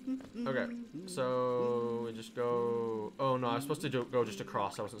 Okay, so we just go... Oh no, I was supposed to go just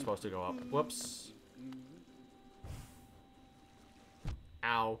across, I wasn't supposed to go up. Whoops.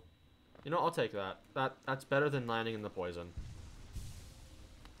 Ow. You know, I'll take that. That's better than landing in the poison.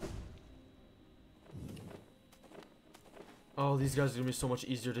 Oh, these guys are gonna be so much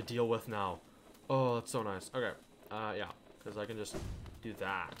easier to deal with now. Oh, that's so nice. Okay, yeah, because I can just do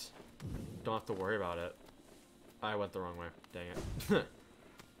that. Don't have to worry about it. I went the wrong way. Dang it.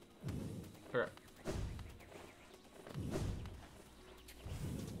 Okay.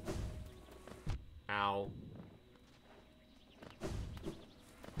 Ow.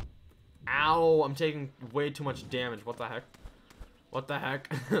 Ow! I'm taking way too much damage. What the heck? What the heck?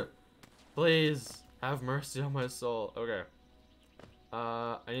 Please, have mercy on my soul. Okay.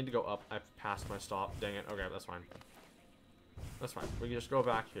 I need to go up. I passed my stop. Dang it. Okay, that's fine. That's fine. We can just go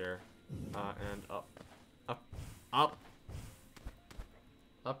back here. And up. Up. Up.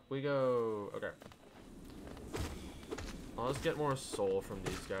 Up we go. Okay. Let's get more soul from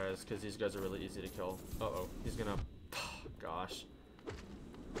these guys, because these guys are really easy to kill. Uh-oh. He's gonna... Oh, gosh.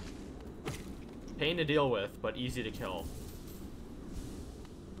 Pain to deal with, but easy to kill.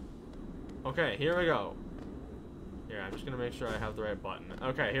 Okay, here we go. Here, I'm just gonna make sure I have the right button.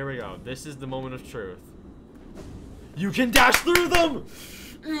 Okay, here we go. This is the moment of truth. You can dash through them!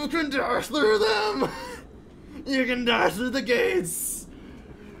 You can dash through them! You can dash through the gates!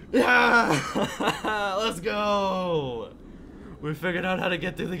 Yeah! Let's go! We figured out how to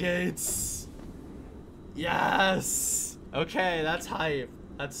get through the gates. Yes! Okay, that's hype.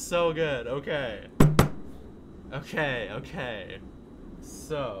 That's so good. Okay. Okay.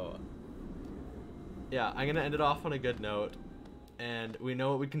 So, yeah, I'm gonna end it off on a good note. And we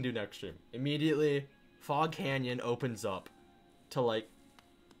know what we can do next stream. Immediately, Fog Canyon opens up to, like,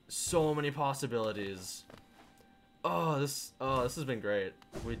 so many possibilities. Oh, this has been great.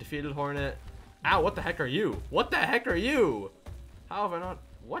 We defeated Hornet. Ow, what the heck are you? What the heck are you? How have I not...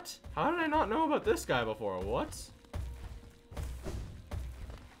 What? How did I not know about this guy before? What?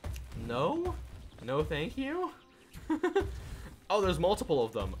 No? No thank you? Oh, there's multiple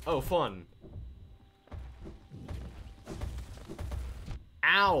of them. Oh, fun.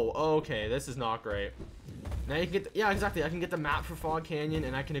 Ow! Okay, this is not great. Now you can get... Yeah, exactly. I can get the map for Fog Canyon,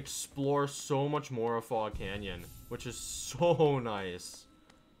 and I can explore so much more of Fog Canyon, which is so nice.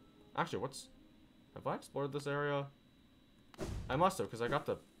 Actually, what's... Have I explored this area? I must have, because I got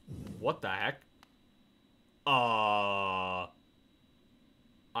the... What the heck?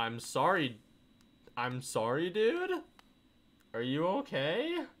 I'm sorry. I'm sorry, dude? Are you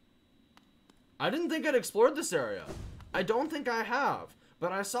okay? I didn't think I'd explored this area. I don't think I have.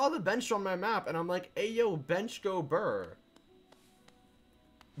 But I saw the bench on my map, and I'm like, hey, yo, bench go burr.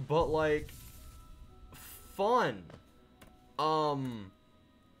 But, like, fun. Okay,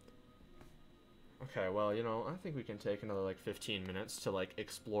 well, you know, I think we can take another, like, 15 minutes to, like,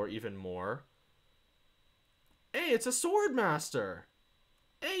 explore even more. Hey, it's a sword master.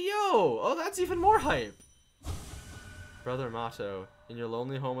 Hey, yo! Oh, that's even more hype. Brother Mato, in your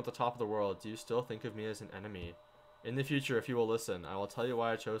lonely home at the top of the world, do you still think of me as an enemy? In the future, if you will listen, I will tell you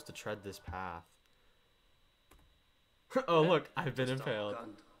why I chose to tread this path. Oh, look, I've been impaled.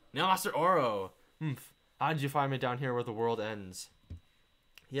 Now, Master Oro! How did you find me down here where the world ends?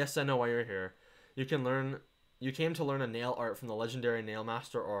 Yes, I know why you're here. You came to learn a nail art from the legendary Nail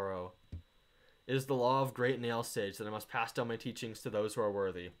Master Oro. It is the law of great nail sage that I must pass down my teachings to those who are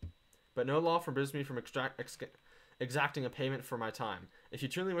worthy. But no law forbids me from exacting a payment for my time. If you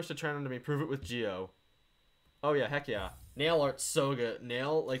truly wish to train under me, prove it with Geo. Oh yeah, heck yeah. Nail art's so good.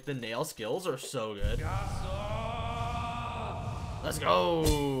 Like the nail skills are so good. Let's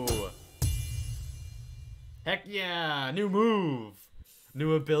go. Heck yeah, new move.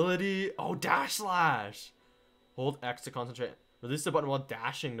 New ability. Oh, dash slash. Hold X to concentrate. Release the button while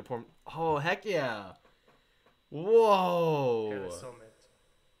dashing to perform. Oh, heck yeah. Whoa.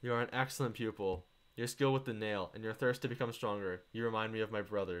 You are an excellent pupil. Your skill with the nail and your thirst to become stronger. You remind me of my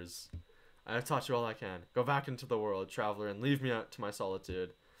brothers. I have taught you all I can. Go back into the world, traveler, and leave me out to my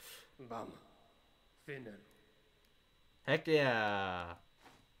solitude. Bam. Finden. Heck yeah.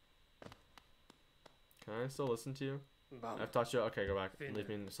 Can I still listen to you? Bam. I've taught you. Okay, go back and leave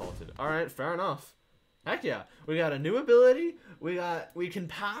me in solitude. All right, fair enough. Heck yeah. We got a new ability. We can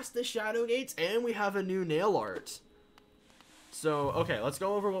pass the shadow gates, and we have a new nail art. So, okay, let's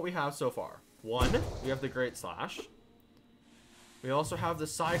go over what we have so far. 1, we have the Great Slash. We also have the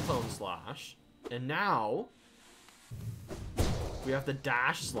Cyclone Slash. And now, we have the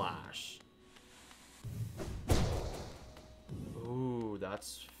Dash Slash. Ooh,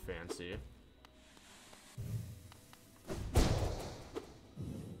 that's fancy.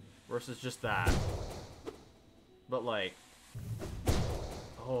 Versus just that. But like,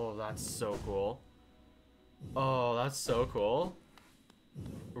 oh, that's so cool. Oh, that's so cool.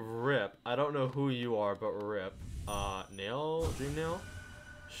 Rip. I don't know who you are, but rip. Nail? Dream Nail?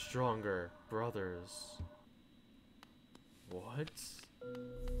 Stronger. Brothers. What?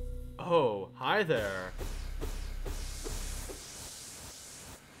 Oh, hi there.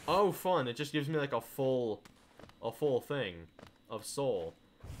 Oh, fun. It just gives me like a full thing of soul.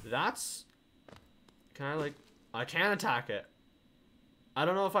 That's kind of like, I can attack it. I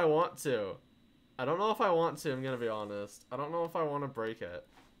don't know if I want to. I'm gonna be honest. I don't know if I want to break it.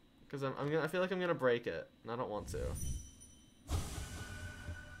 Because I feel like I'm gonna break it, and I don't want to.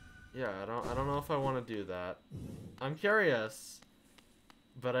 Yeah, I don't know if I want to do that. I'm curious.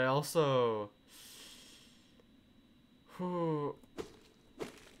 But I also... Or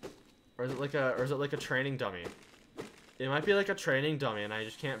is it like a training dummy? It might be like a training dummy and I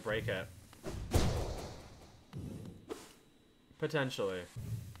just can't break it. Potentially.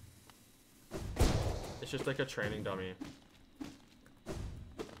 It's just like a training dummy.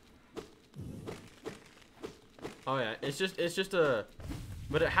 Oh yeah, it's just a...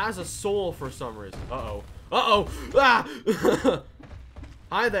 But it has a soul for some reason. Uh-oh. Uh-oh! Ah!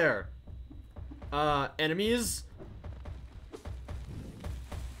 Hi there! Enemies?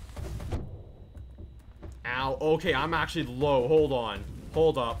 Ow. Okay, I'm actually low. Hold on.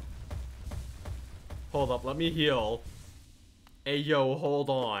 Hold up. Hold up. Let me heal. Hey, yo, hold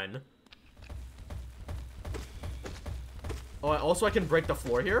on. Oh, also I can break the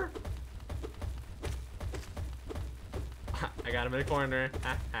floor here? I got him in a corner.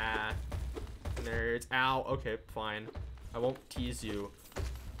 Haha. Nerds. Ow. Okay, fine. I won't tease you.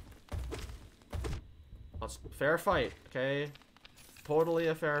 Let's fair fight, okay? Totally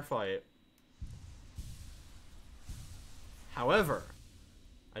a fair fight. However,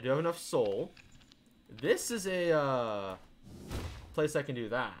 I do have enough soul. This is a place I can do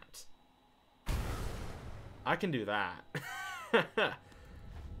that. I can do that.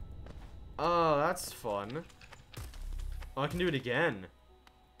 Oh, that's fun. Oh, I can do it again.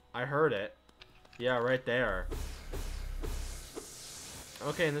 I heard it. Yeah, right there.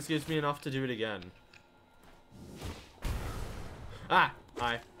 Okay, and this gives me enough to do it again. Ah!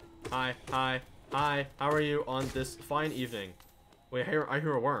 Hi. Hi. Hi. Hi. How are you on this fine evening? Wait, I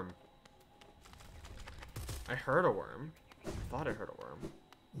hear a worm. I heard a worm. I thought I heard a worm.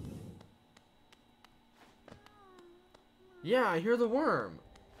 Yeah, I hear the worm.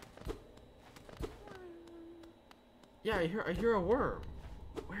 Yeah, I hear a worm.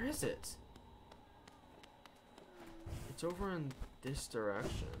 Where is it? It's over in this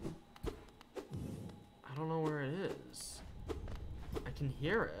direction. I don't know where it is. I can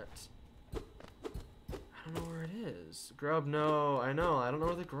hear it. I don't know where it is. Grub, no. I know. I don't know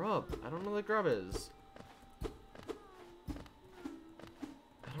where the grub. I don't know where the grub is. I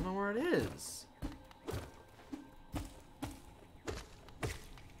don't know where it is.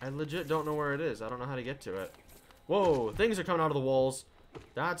 I legit don't know where it is. I don't know how to get to it. Whoa, things are coming out of the walls.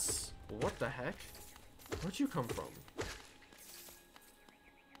 That's... What the heck? Where'd you come from?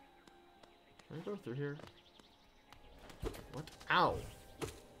 Can I go through here? What? Ow.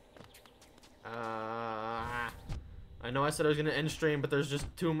 I know I said I was gonna end stream, but there's just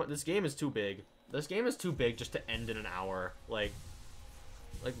too much. This game is too big. This game is too big just to end in an hour. Like,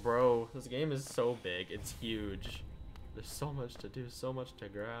 bro, this game is so big. It's huge. There's so much to do, so much to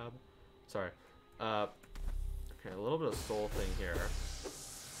grab. Sorry. Okay, a little bit of soul thing here,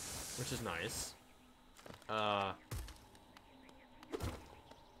 which is nice. Hi.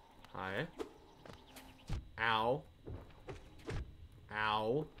 Ow.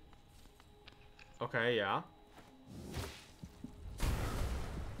 Ow. Okay, yeah.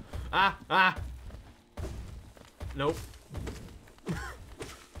 Ah! Ah! Nope.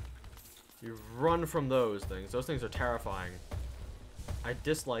 You run from those things. Those things are terrifying. I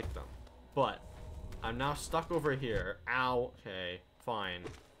dislike them. But I'm now stuck over here. Ow. Okay, fine.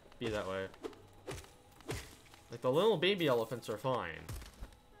 Be that way. Like, the little baby elephants are fine.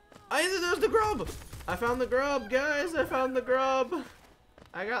 There's the grub! I found the grub, guys! I found the grub!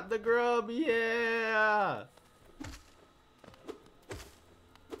 I got the grub, yeah!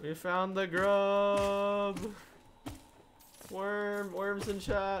 We found the grub! Worms in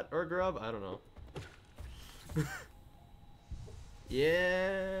chat, or grub, I don't know.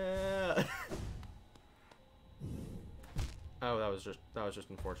 Yeah! Oh, that was just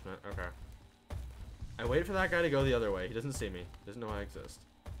unfortunate. Okay. I wait for that guy to go the other way. He doesn't see me. He doesn't know I exist.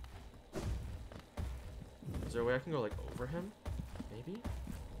 Is there a way I can go, like, over him? Maybe?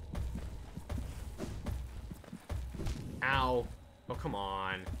 Ow. Oh, come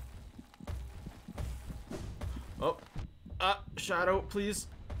on. Oh. Shadow, please.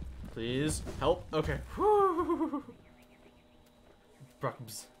 Please. Help. Okay. Whew.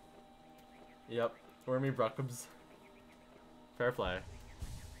 Bruckbs. Yep. Wormy Bruckbs. Fair play.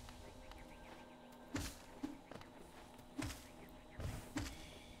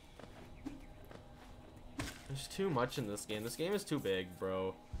 There's too much in this game. This game is too big,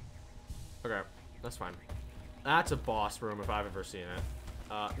 bro. Okay, that's fine. That's a boss room if I've ever seen it.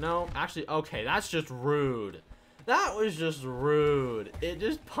 No, actually, okay, that's just rude. That was just rude. It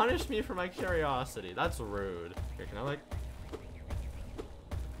just punished me for my curiosity. That's rude. Here, can I, like...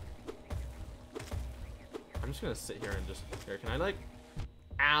 I'm just gonna sit here and just... Here, can I, like...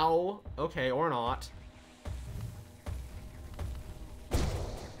 Ow! Okay, or not.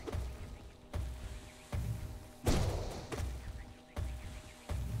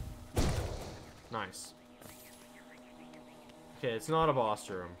 Nice. Okay, it's not a boss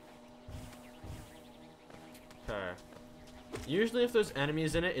room. Okay. Usually if there's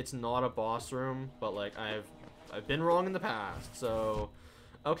enemies in it, it's not a boss room, but like I've been wrong in the past, so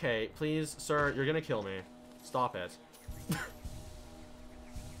okay, please, sir, you're gonna kill me. Stop it.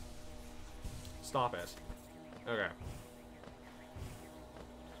 Stop it. Okay.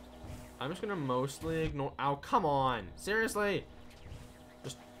 I'm just gonna mostly ignore. Ow, come on! Seriously!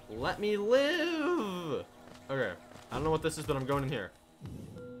 Just let me live! Okay. I don't know what this is, but I'm going in here.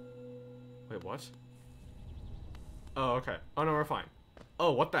 Wait, what? Oh, okay. Oh, no, we're fine.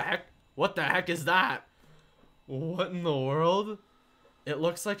 Oh, what the heck? What the heck is that? What in the world? It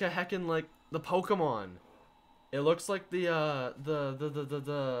looks like a heckin' like the Pokemon. It looks like the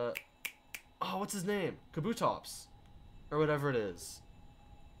oh, what's his name? Kabutops. Or whatever it is.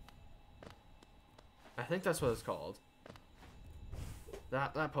 I think that's what it's called.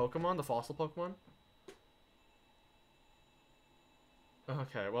 That Pokemon, the fossil Pokemon?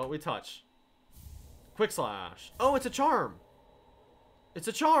 Okay, well, we touch. Quick Slash. Oh, it's a charm. It's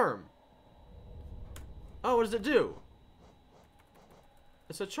a charm. Oh, what does it do?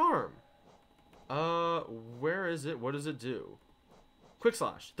 It's a charm. Where is it? What does it do? Quick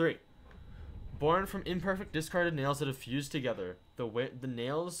Slash. 3. Born from imperfect discarded nails that have fused together. The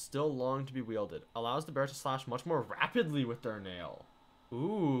nails still long to be wielded. Allows the bear to slash much more rapidly with their nail.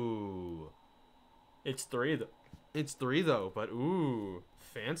 Ooh. It's 3 though. It's 3 though, but ooh.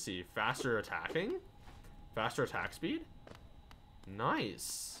 Fancy. Faster attacking? Faster attack speed?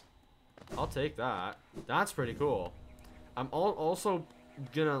 Nice. I'll take that. That's pretty cool. I'm also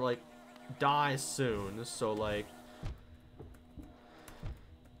gonna, like, die soon, so, like...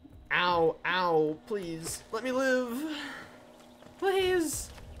 Ow, ow, please. Let me live. Please.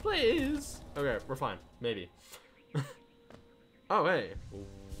 Please. Okay, we're fine. Maybe. Oh, hey.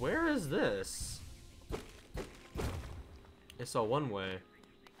 Where is this? It's a one-way.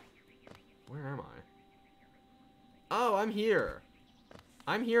 Where am I? Oh, I'm here.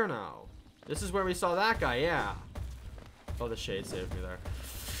 I'm here now. This is where we saw that guy, yeah. Oh, the shade saved me there.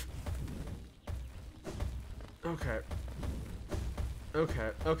 Okay.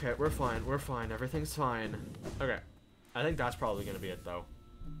 Okay, we're fine. We're fine. Everything's fine. Okay. I think that's probably going to be it, though.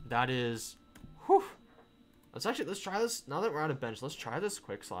 That is... Whew. Let's try this. Now that we're out of bench, let's try this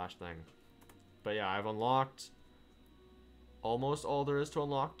Quick Slash thing. But yeah, I've unlocked almost all there is to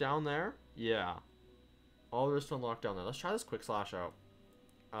unlock down there. Yeah. All there is to unlock down there. Let's try this Quick Slash out.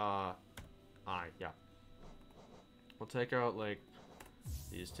 Yeah. We'll take out, like,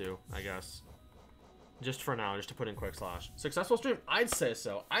 these two, I guess. Just for now, just to put in Quick Slash. Successful stream? I'd say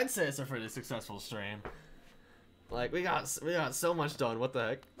so. I'd say it's a pretty successful stream. Like, we got so much done. What the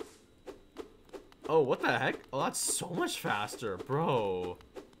heck? Oh, what the heck? Oh, that's so much faster, bro.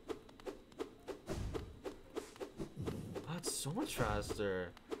 That's so much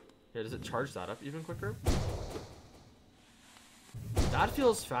faster. Yeah, does it charge that up even quicker? That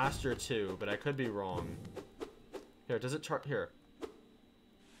feels faster too, but I could be wrong. Here, does it charge? Here.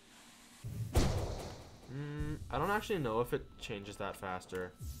 I don't actually know if it changes that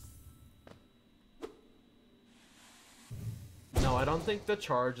faster. No, I don't think the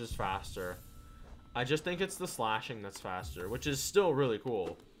charge is faster. I just think it's the slashing that's faster, which is still really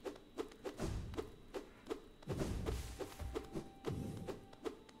cool.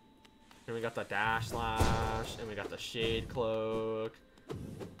 And we got the dash slash, and we got the shade cloak.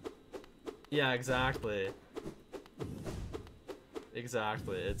 Yeah, exactly.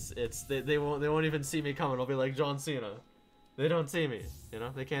 Exactly. They won't even see me coming. I'll be like John Cena. They don't see me. You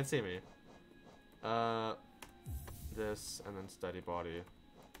know, they can't see me. This and then steady body.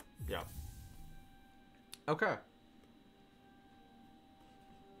 Yeah. Okay.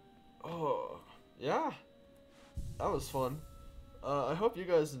 Oh, yeah. That was fun. I hope you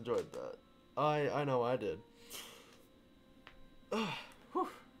guys enjoyed that. I know I did. Whew.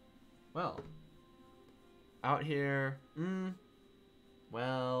 Well, out here,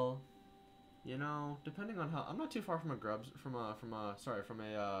 well, you know, depending on how, I'm not too far from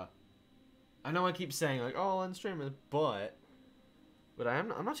I know I keep saying like, oh, I'll end stream it, but I'm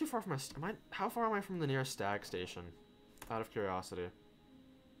not too far from how far am I from the nearest stag station? Out of curiosity.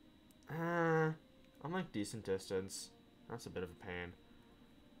 I'm like decent distance. That's a bit of a pain.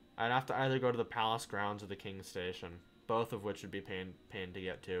 I'd have to either go to the palace grounds or the king's station, both of which would be pain to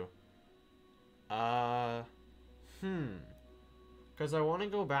get to. Because I want to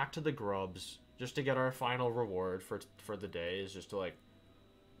go back to the grubs just to get our final reward for the day, is just to like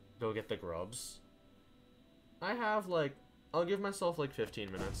go get the grubs. I have like, I'll give myself like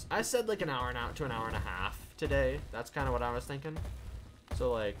 15 minutes. I said like an hour to an hour and a half today. That's kind of what I was thinking.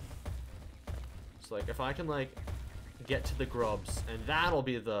 So like, if I can like get to the grubs, and that'll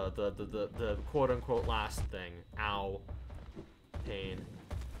be the quote unquote last thing. Ow. Pain.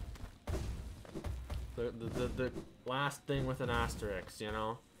 The last thing with an asterisk, you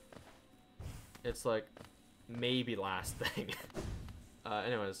know? It's like, maybe last thing.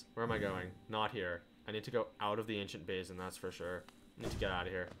 Anyways, where am I going? Not here. I need to go out of the ancient basin, that's for sure. I need to get out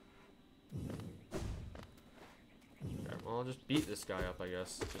of here. Okay, well, I'll just beat this guy up, I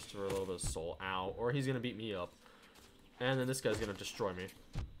guess. Just for a little bit of soul. Ow. Or he's gonna beat me up. And then this guy's gonna destroy me.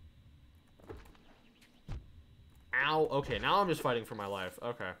 Ow. Okay, now I'm just fighting for my life.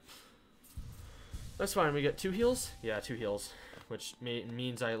 Okay. That's fine. We get 2 heals? Yeah, 2 heals. Which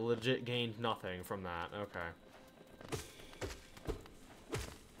means I legit gained nothing from that. Okay.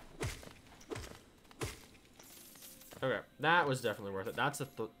 Okay, that was definitely worth it. That's a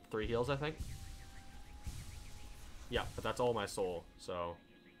 3 heals, I think. Yeah, but that's all my soul, so...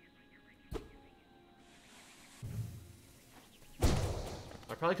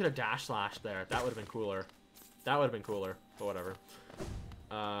 I probably could have dash slashed there. That would have been cooler. That would have been cooler, but whatever.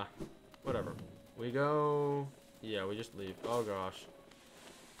 Whatever. We go... Yeah, we just leave. Oh, gosh.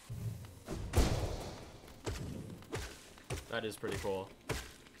 That is pretty cool.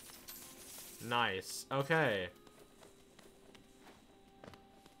 Nice. Okay.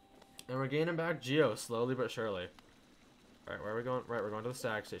 And we're gaining back Geo slowly but surely. Alright, where are we going? Right, we're going to the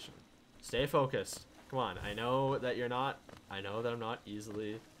stag station. Stay focused. Come on. I know that you're not... I know that I'm not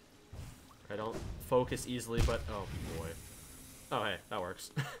easily... I don't focus easily, but... Oh, boy. Oh, hey. That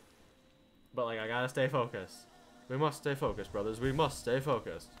works. But, like, I gotta stay focused. We must stay focused, brothers. We must stay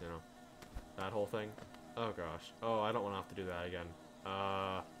focused. You know. That whole thing. Oh, gosh. Oh, I don't want to have to do that again.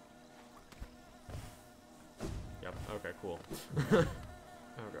 Yep. Okay, cool. Oh,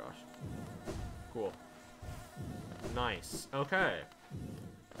 gosh. Cool. Nice. Okay.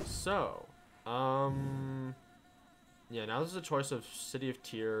 So, yeah, now there's a choice of City of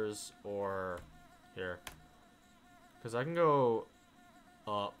Tears or here. Because I can go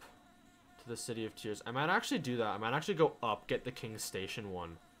up to the City of Tears. I might actually do that. I might actually go up, get the King's Station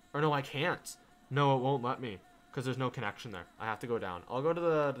one. Or no, I can't. No, it won't let me. Because there's no connection there. I have to go down. I'll go to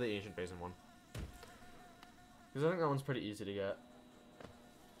the Ancient Basin one. Because I think that one's pretty easy to get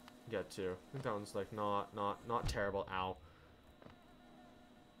to. I think that one's like not terrible. Ow.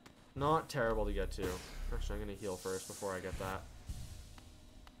 Not terrible to get to. Actually, I'm gonna heal first before I get that.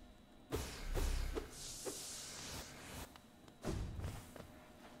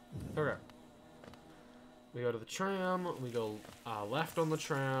 Okay. We go to the tram. We go left on the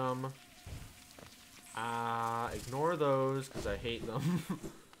tram. Ignore those because I hate them.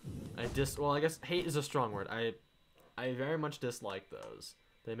 Well, I guess hate is a strong word. I very much dislike those.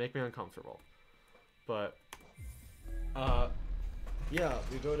 They make me uncomfortable. But yeah,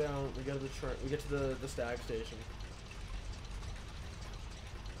 we go down, we get to the stag station.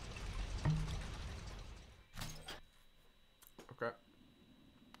 Okay.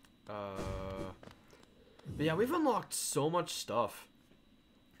 But yeah, we've unlocked so much stuff.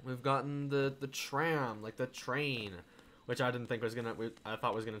 We've gotten the tram, like the train, which I didn't think was I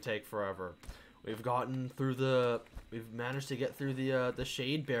thought was gonna take forever. We've managed to get through the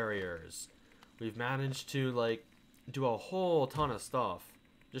shade barriers. We've managed to like do a whole ton of stuff,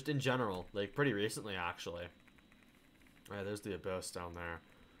 just in general, like pretty recently actually. Alright, there's the abyss down there.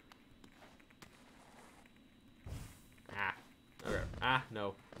 Ah, okay. Ah,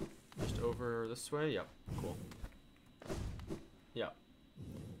 no. Just over this way? Yep. Cool. Yep.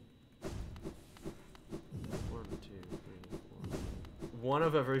 1, 2, 3, 4. One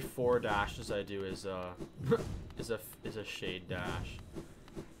of every 4 dashes I do is is a shade dash.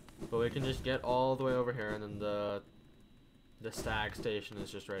 But we can just get all the way over here, and then the stag station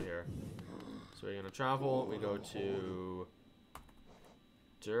is just right here. So we're gonna travel. We go to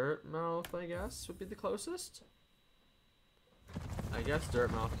Dirtmouth, I guess, would be the closest. I guess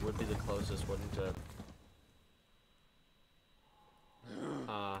Dirtmouth would be the closest, wouldn't it?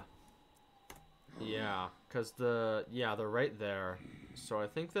 Yeah, cause they're right there. So I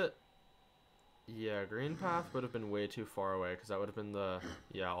think that, yeah, Green Path would have been way too far away, cause that would have been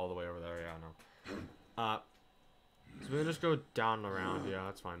all the way over there. Yeah, no. So we can just go down and around. Yeah,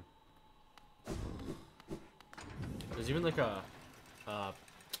 that's fine. There's even like a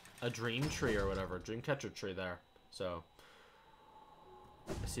dream tree or whatever, dream catcher tree there. So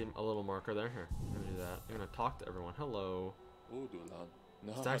I see a little marker there. Here, I'm gonna do that. I'm gonna talk to everyone. Hello.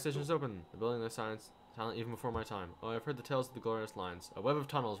 Stag station is open. The building is silent even before my time. Oh, I've heard the tales of the glorious lines. A web of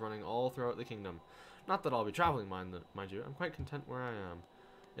tunnels running all throughout the kingdom. Not that I'll be traveling, mind you. I'm quite content where I am.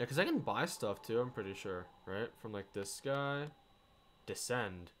 Yeah, because I can buy stuff too, I'm pretty sure. Right? From like this guy.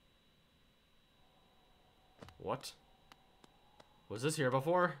 Descend. What? Was this here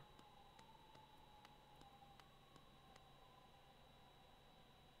before?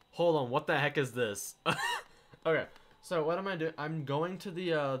 Hold on, what the heck is this? Okay. So what am I doing? I'm going to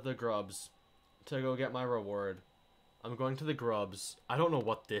the grubs to go get my reward. I'm going to the grubs. I don't know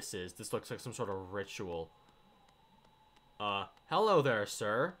what this is. This looks like some sort of ritual. Hello there,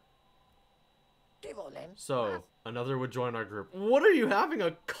 sir. So, another would join our group. What are you having,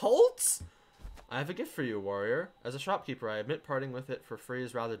 a cult? I have a gift for you, warrior. As a shopkeeper, I admit parting with it for free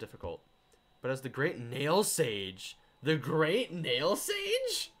is rather difficult. But as the great nail sage. The great nail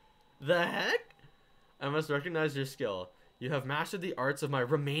sage? The heck? I must recognize your skill. You have mastered the arts of my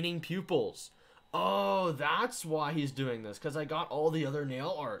remaining pupils. Oh, that's why he's doing this, because I got all the other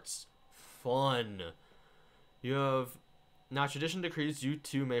nail arts. Fun. You have... Now, tradition decrees you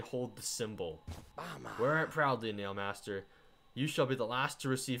too may hold the symbol. Wear it proudly, Nail Master. You shall be the last to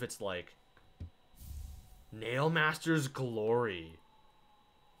receive its like. Nail Master's Glory.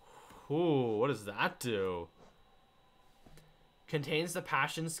 Ooh, what does that do? Contains the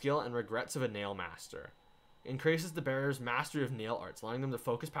passion, skill, and regrets of a nail master. Increases the bearer's mastery of nail arts, allowing them to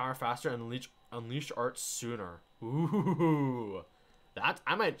focus power faster and unleash arts sooner. Ooh, that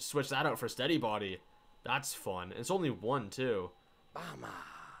I might switch that out for steady body. That's fun. It's only 1 too.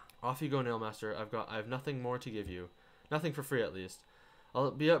 Off you go, nail master. I have nothing more to give you. Nothing for free, at least.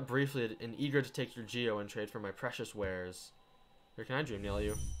 I'll be up briefly and eager to take your geo and trade for my precious wares. Here, can I dream nail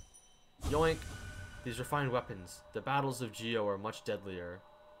you? Yoink. These refined weapons. The battles of Geo are much deadlier.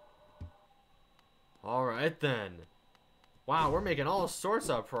 Alright then. Wow, we're making all sorts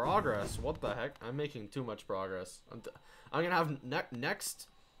of progress. What the heck? I'm making too much progress. I'm gonna have next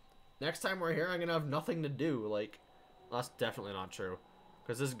time we're here, I'm gonna have nothing to do. Like, that's definitely not true.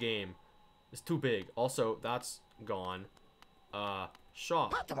 Because this game is too big. Also, that's gone.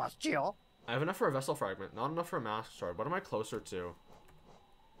 Shop. I have enough for a vessel fragment, not enough for a mask shard. What am I closer to?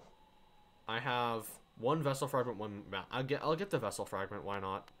 I have 1 vessel fragment, 1 I'll get the vessel fragment, why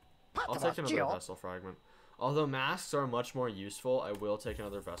not? I'll take another vessel fragment. Although masks are much more useful, I will take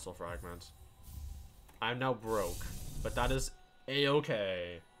another vessel fragment. I'm now broke, but that is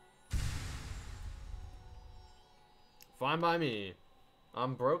a-okay. Fine by me.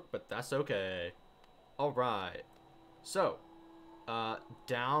 I'm broke, but that's okay. Alright. So,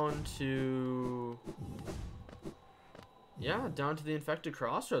 down to... Yeah, down to the infected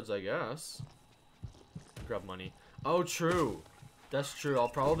crossroads, I guess. Grub money. Oh, true. That's true. I'll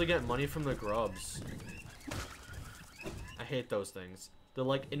probably get money from the grubs. I hate those things. They're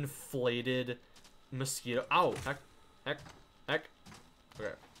like inflated mosquito. Ow! Heck. Heck. Heck.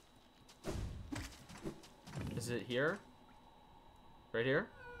 Okay. Is it here? Right here?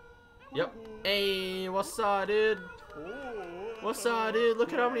 Yep. Hey, what's up, dude? What's up, dude?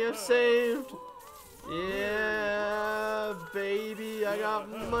 Look at how many I've saved. Yeah, baby. I got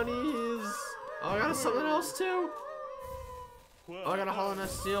monies. Oh, I got something else, too. Oh, I got a Hollow Knight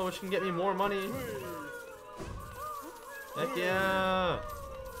Steel, which can get me more money. Heck yeah.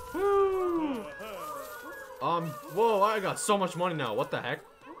 Woo. Whoa, I got so much money now. What the heck?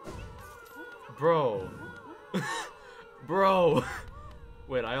 Bro. Bro.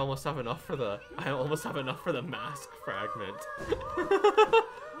 Wait, I almost have enough for the mask fragment.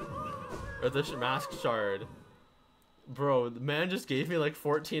 Or the mask shard. Bro, the man just gave me like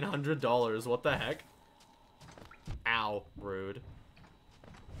 $1,400. What the heck? Ow, rude.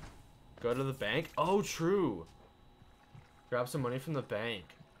 Go to the bank? Oh, true. Grab some money from the bank.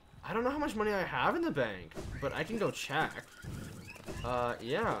 I don't know how much money I have in the bank, but I can go check.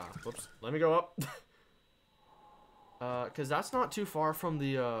 Yeah. Whoops. Let me go up. Cause that's not too far from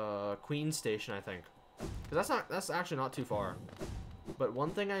the, Queen Station, I think. Cause that's actually not too far. But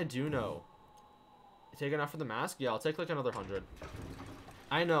one thing I do know. You take enough for the mask? Yeah, I'll take like another 100.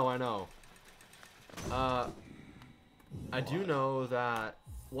 I know. I do know that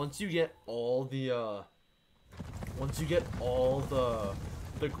once you get all the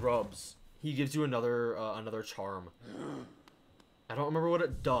grubs, he gives you another charm. I don't remember what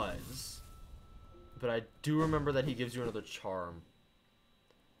it does, but I do remember that he gives you another charm.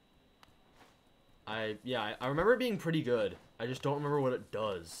 I remember it being pretty good. I just don't remember what it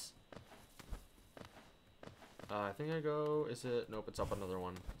does. I think I go, is it? Nope, it's up another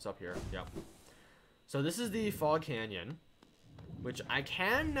one. It's up here. Yep. So this is the Fog Canyon, which I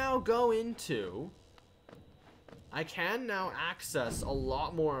can now go into. I can now access a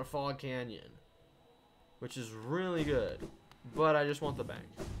lot more of Fog Canyon, which is really good. But I just want the bank.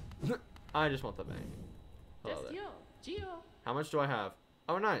 I just want the bank. Hello there. How much do I have?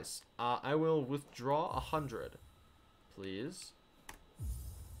 Oh, nice. I will withdraw 100, please.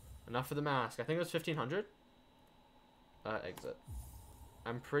 Enough for the mask. I think it was 1,500. Exit.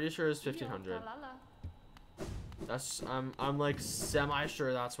 I'm pretty sure it's 1,500. That's I'm like semi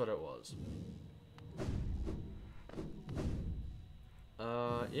sure that's what it was.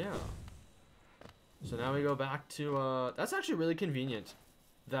 Yeah. So now we go back to that's actually really convenient.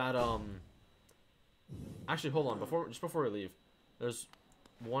 That actually hold on, before we leave. There's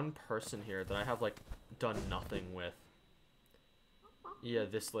one person here that I have like done nothing with. Yeah,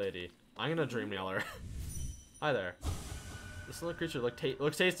 this lady. I'm gonna dream nail her. Hi there. This little creature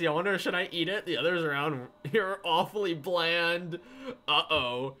looks tasty. I wonder, should I eat it? The others around here are awfully bland.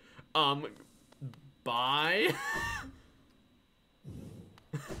 Uh-oh. Bye.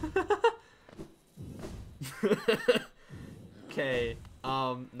 Okay.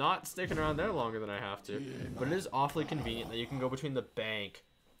 Not sticking around there longer than I have to. But it is awfully convenient that you can go between the bank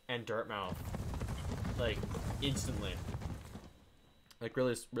and Dirtmouth. Like, instantly. Like,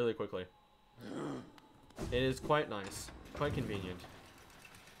 really, really quickly. It is quite nice. Quite convenient.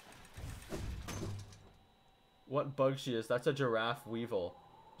 What bug she is? That's a giraffe weevil.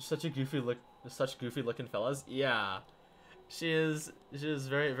 Such goofy looking fellas. Yeah. She is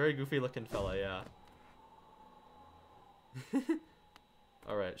very, very goofy looking fella, yeah.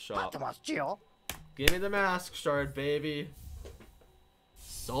 Alright, shop. Give me the mask shard, baby.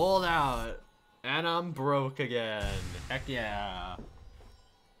 Sold out. And I'm broke again. Heck yeah.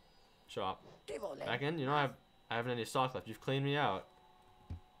 Shop. Back in? You know, I haven't any stock left. You've cleaned me out.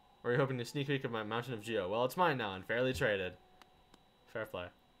 Or are you hoping to sneak peek of my mountain of Geo? Well, it's mine now and fairly traded. Fair play.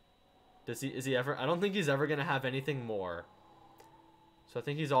 Is he ever? I don't think he's ever gonna have anything more. So I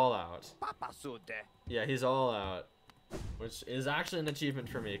think he's all out. Yeah, he's all out. Which is actually an achievement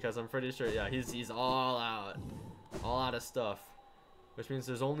for me, because I'm pretty sure, yeah, he's all out. All out of stuff. Which means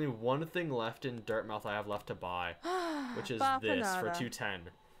there's only one thing left in Dirtmouth I have left to buy. Which is this for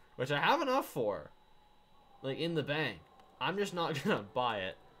 210. Which I have enough for. Like, in the bank. I'm just not gonna buy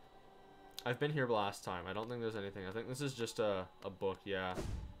it. I've been here last time. I don't think there's anything. I think this is just a book, yeah.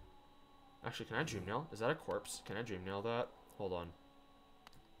 Actually, can I dream nail? Is that a corpse? Can I dream nail that? Hold on.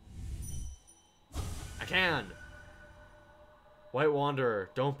 I can! White Wanderer,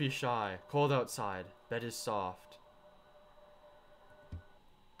 don't be shy. Cold outside. Bed is soft.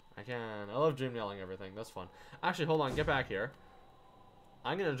 I can. I love dream nailing everything. That's fun. Actually, hold on. Get back here.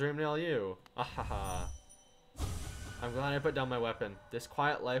 I'm gonna dream nail you. Ahaha. I'm glad I put down my weapon. This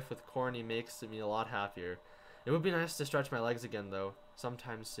quiet life with Corny makes me a lot happier. It would be nice to stretch my legs again, though.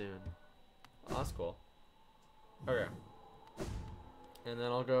 Sometime soon. Oh, that's cool. Okay. And then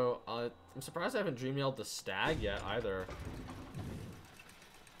I'll go... I'm surprised I haven't dream nailed the stag yet, either.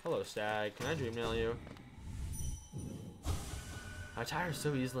 Hello, stag. Can I dream nail you? I tire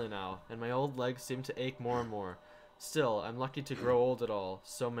so easily now, and my old legs seem to ache more and more. Still, I'm lucky to grow old at all.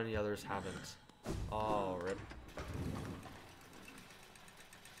 So many others haven't. Oh, rip.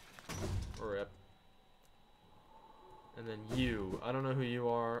 Rip. And then you. I don't know who you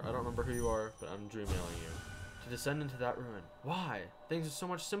are. I don't remember who you are, but I'm dream mailing you. To descend into that ruin. Why? Things are so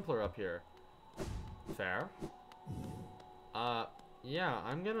much simpler up here. Fair. Yeah,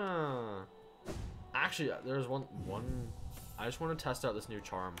 I'm gonna... Actually, there's one... I just want to test out this new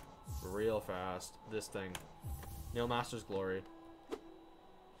charm. Real fast. This thing. Nail Master's Glory.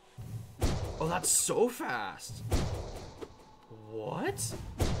 Oh, that's so fast! What?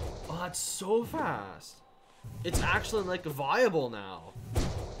 Oh, that's so fast! It's actually, like, viable now.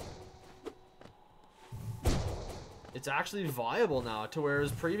 It's actually viable now, to where it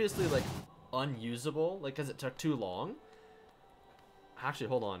was previously, like, unusable, like, because it took too long. Actually,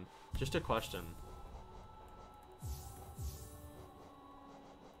 hold on. Just a question.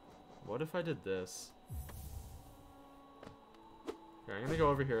 What if I did this? Here, I'm gonna go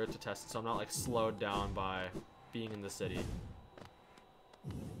over here to test it so I'm not, like, slowed down by being in the city.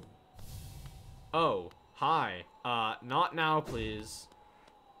 Oh, hi. Not now, please.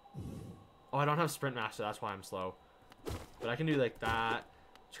 Oh, I don't have Sprint Master, that's why I'm slow. But I can do, like, that.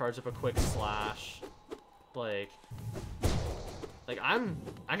 Charge up a quick slash. Like, I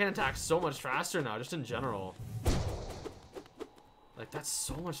can attack so much faster now, just in general. Like, that's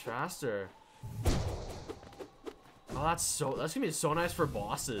so much faster. Oh, that's gonna be so nice for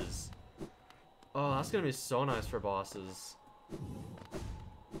bosses. Oh, that's gonna be so nice for bosses.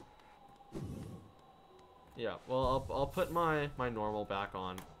 Yeah, well, I'll put my normal back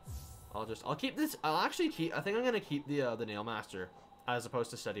on. I'll keep this. I think I'm gonna keep the Nail Master as opposed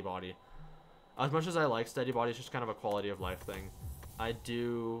to Steady Body. As much as I like Steady Body, it's just kind of a quality of life thing. I'm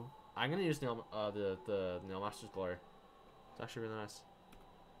gonna use the Nail Master's Glory. It's actually really nice.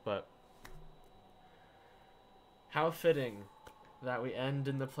 But how fitting that we end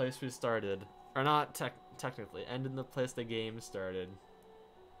in the place we started, or not technically end in the place the game started.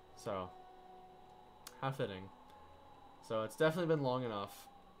 So how fitting. So it's definitely been long enough.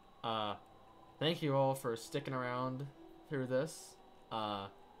 Thank you all for sticking around through this. I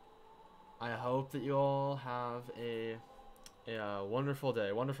hope that you all have a wonderful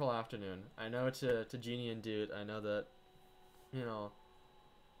day, wonderful afternoon. I know to Genie and Dude, I know that, you know,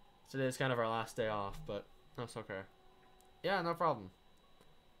 today's kind of our last day off, but that's okay. Yeah, no problem.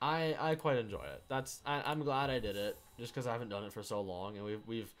 I quite enjoy it. I'm glad I did it, just because I haven't done it for so long, and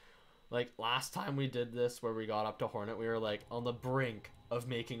we've like, last time we did this, where we got up to Hornet, we were, like, on the brink of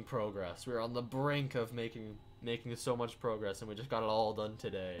making progress. We were on the brink of making so much progress, and we just got it all done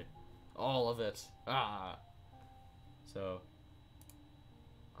today. All of it. Ah! So,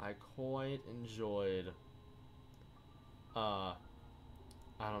 I quite enjoyed, I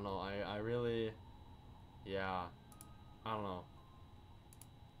don't know, I really, yeah, I don't know.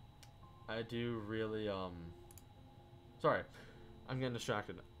 I do really, sorry. I'm getting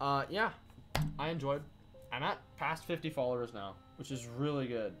distracted. Yeah, I enjoyed. I'm at past 50 followers now, which is really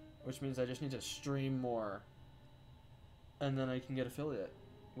good. Which means I just need to stream more, and then I can get affiliate.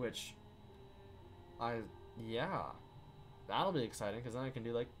 Which, yeah, that'll be exciting because then I can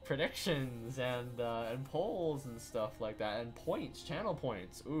do like predictions and polls and stuff like that, and points, channel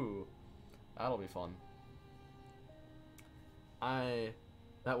points. Ooh, that'll be fun.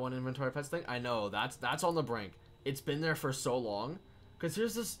 That one inventory pets thing. I know that's on the brink. It's been there for so long, because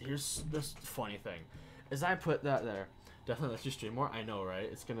here's this funny thing, is I put that there. Definitely lets you stream more. I know, right?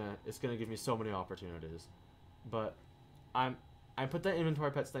 It's gonna give me so many opportunities, but I put that inventory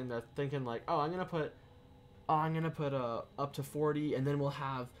pets thing there, thinking like, oh, I'm gonna put up to 40, and then we'll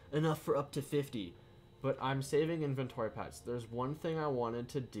have enough for up to 50. But I'm saving inventory pets. There's one thing I wanted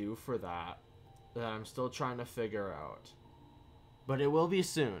to do for that I'm still trying to figure out, but it will be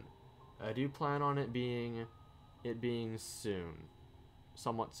soon. I do plan on it being soon,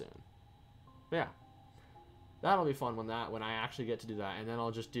 somewhat soon. But yeah, that'll be fun when I actually get to do that, and then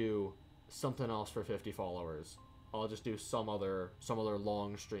I'll just do something else for 50 followers. I'll just do some other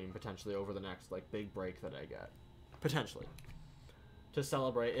long stream potentially over the next like big break that I get, potentially, to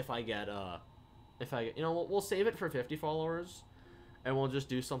celebrate if I get you know, we'll save it for 50 followers, and we'll just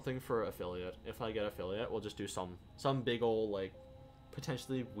do something for affiliate. If I get affiliate, we'll just do some big old, like,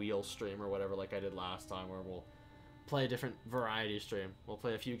 potentially wheel stream or whatever, like I did last time, where we'll play a different variety stream. We'll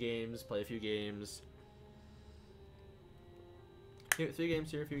play a few games, Here, 3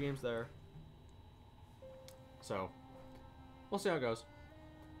 games here, a few games there. So, we'll see how it goes.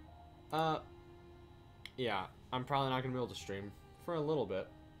 Yeah, I'm probably not gonna be able to stream for a little bit.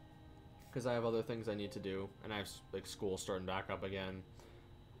 because I have other things I need to do, and I have like school starting back up again.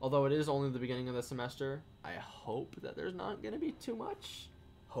 Although it is only the beginning of the semester, I hope that there's not gonna be too much.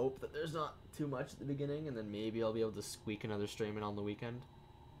 Hope that there's not too much at the beginning, and then maybe I'll be able to squeak another stream in on the weekend.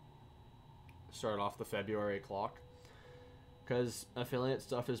 Start off the February clock, because affiliate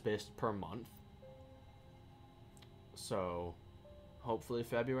stuff is based per month. So, hopefully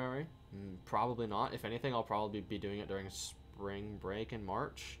February. Probably not. If anything, I'll probably be doing it during spring break in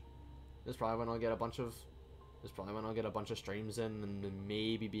March. This is probably when I'll get a bunch of. This is probably when I'll get a bunch of streams in, and then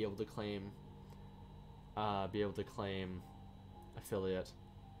maybe be able to claim. Affiliate.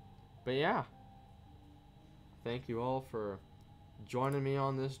 But yeah. Thank you all for joining me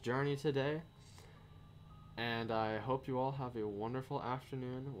on this journey today. And I hope you all have a wonderful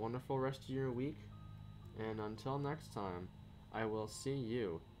afternoon, wonderful rest of your week. And until next time, I will see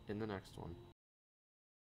you in the next one.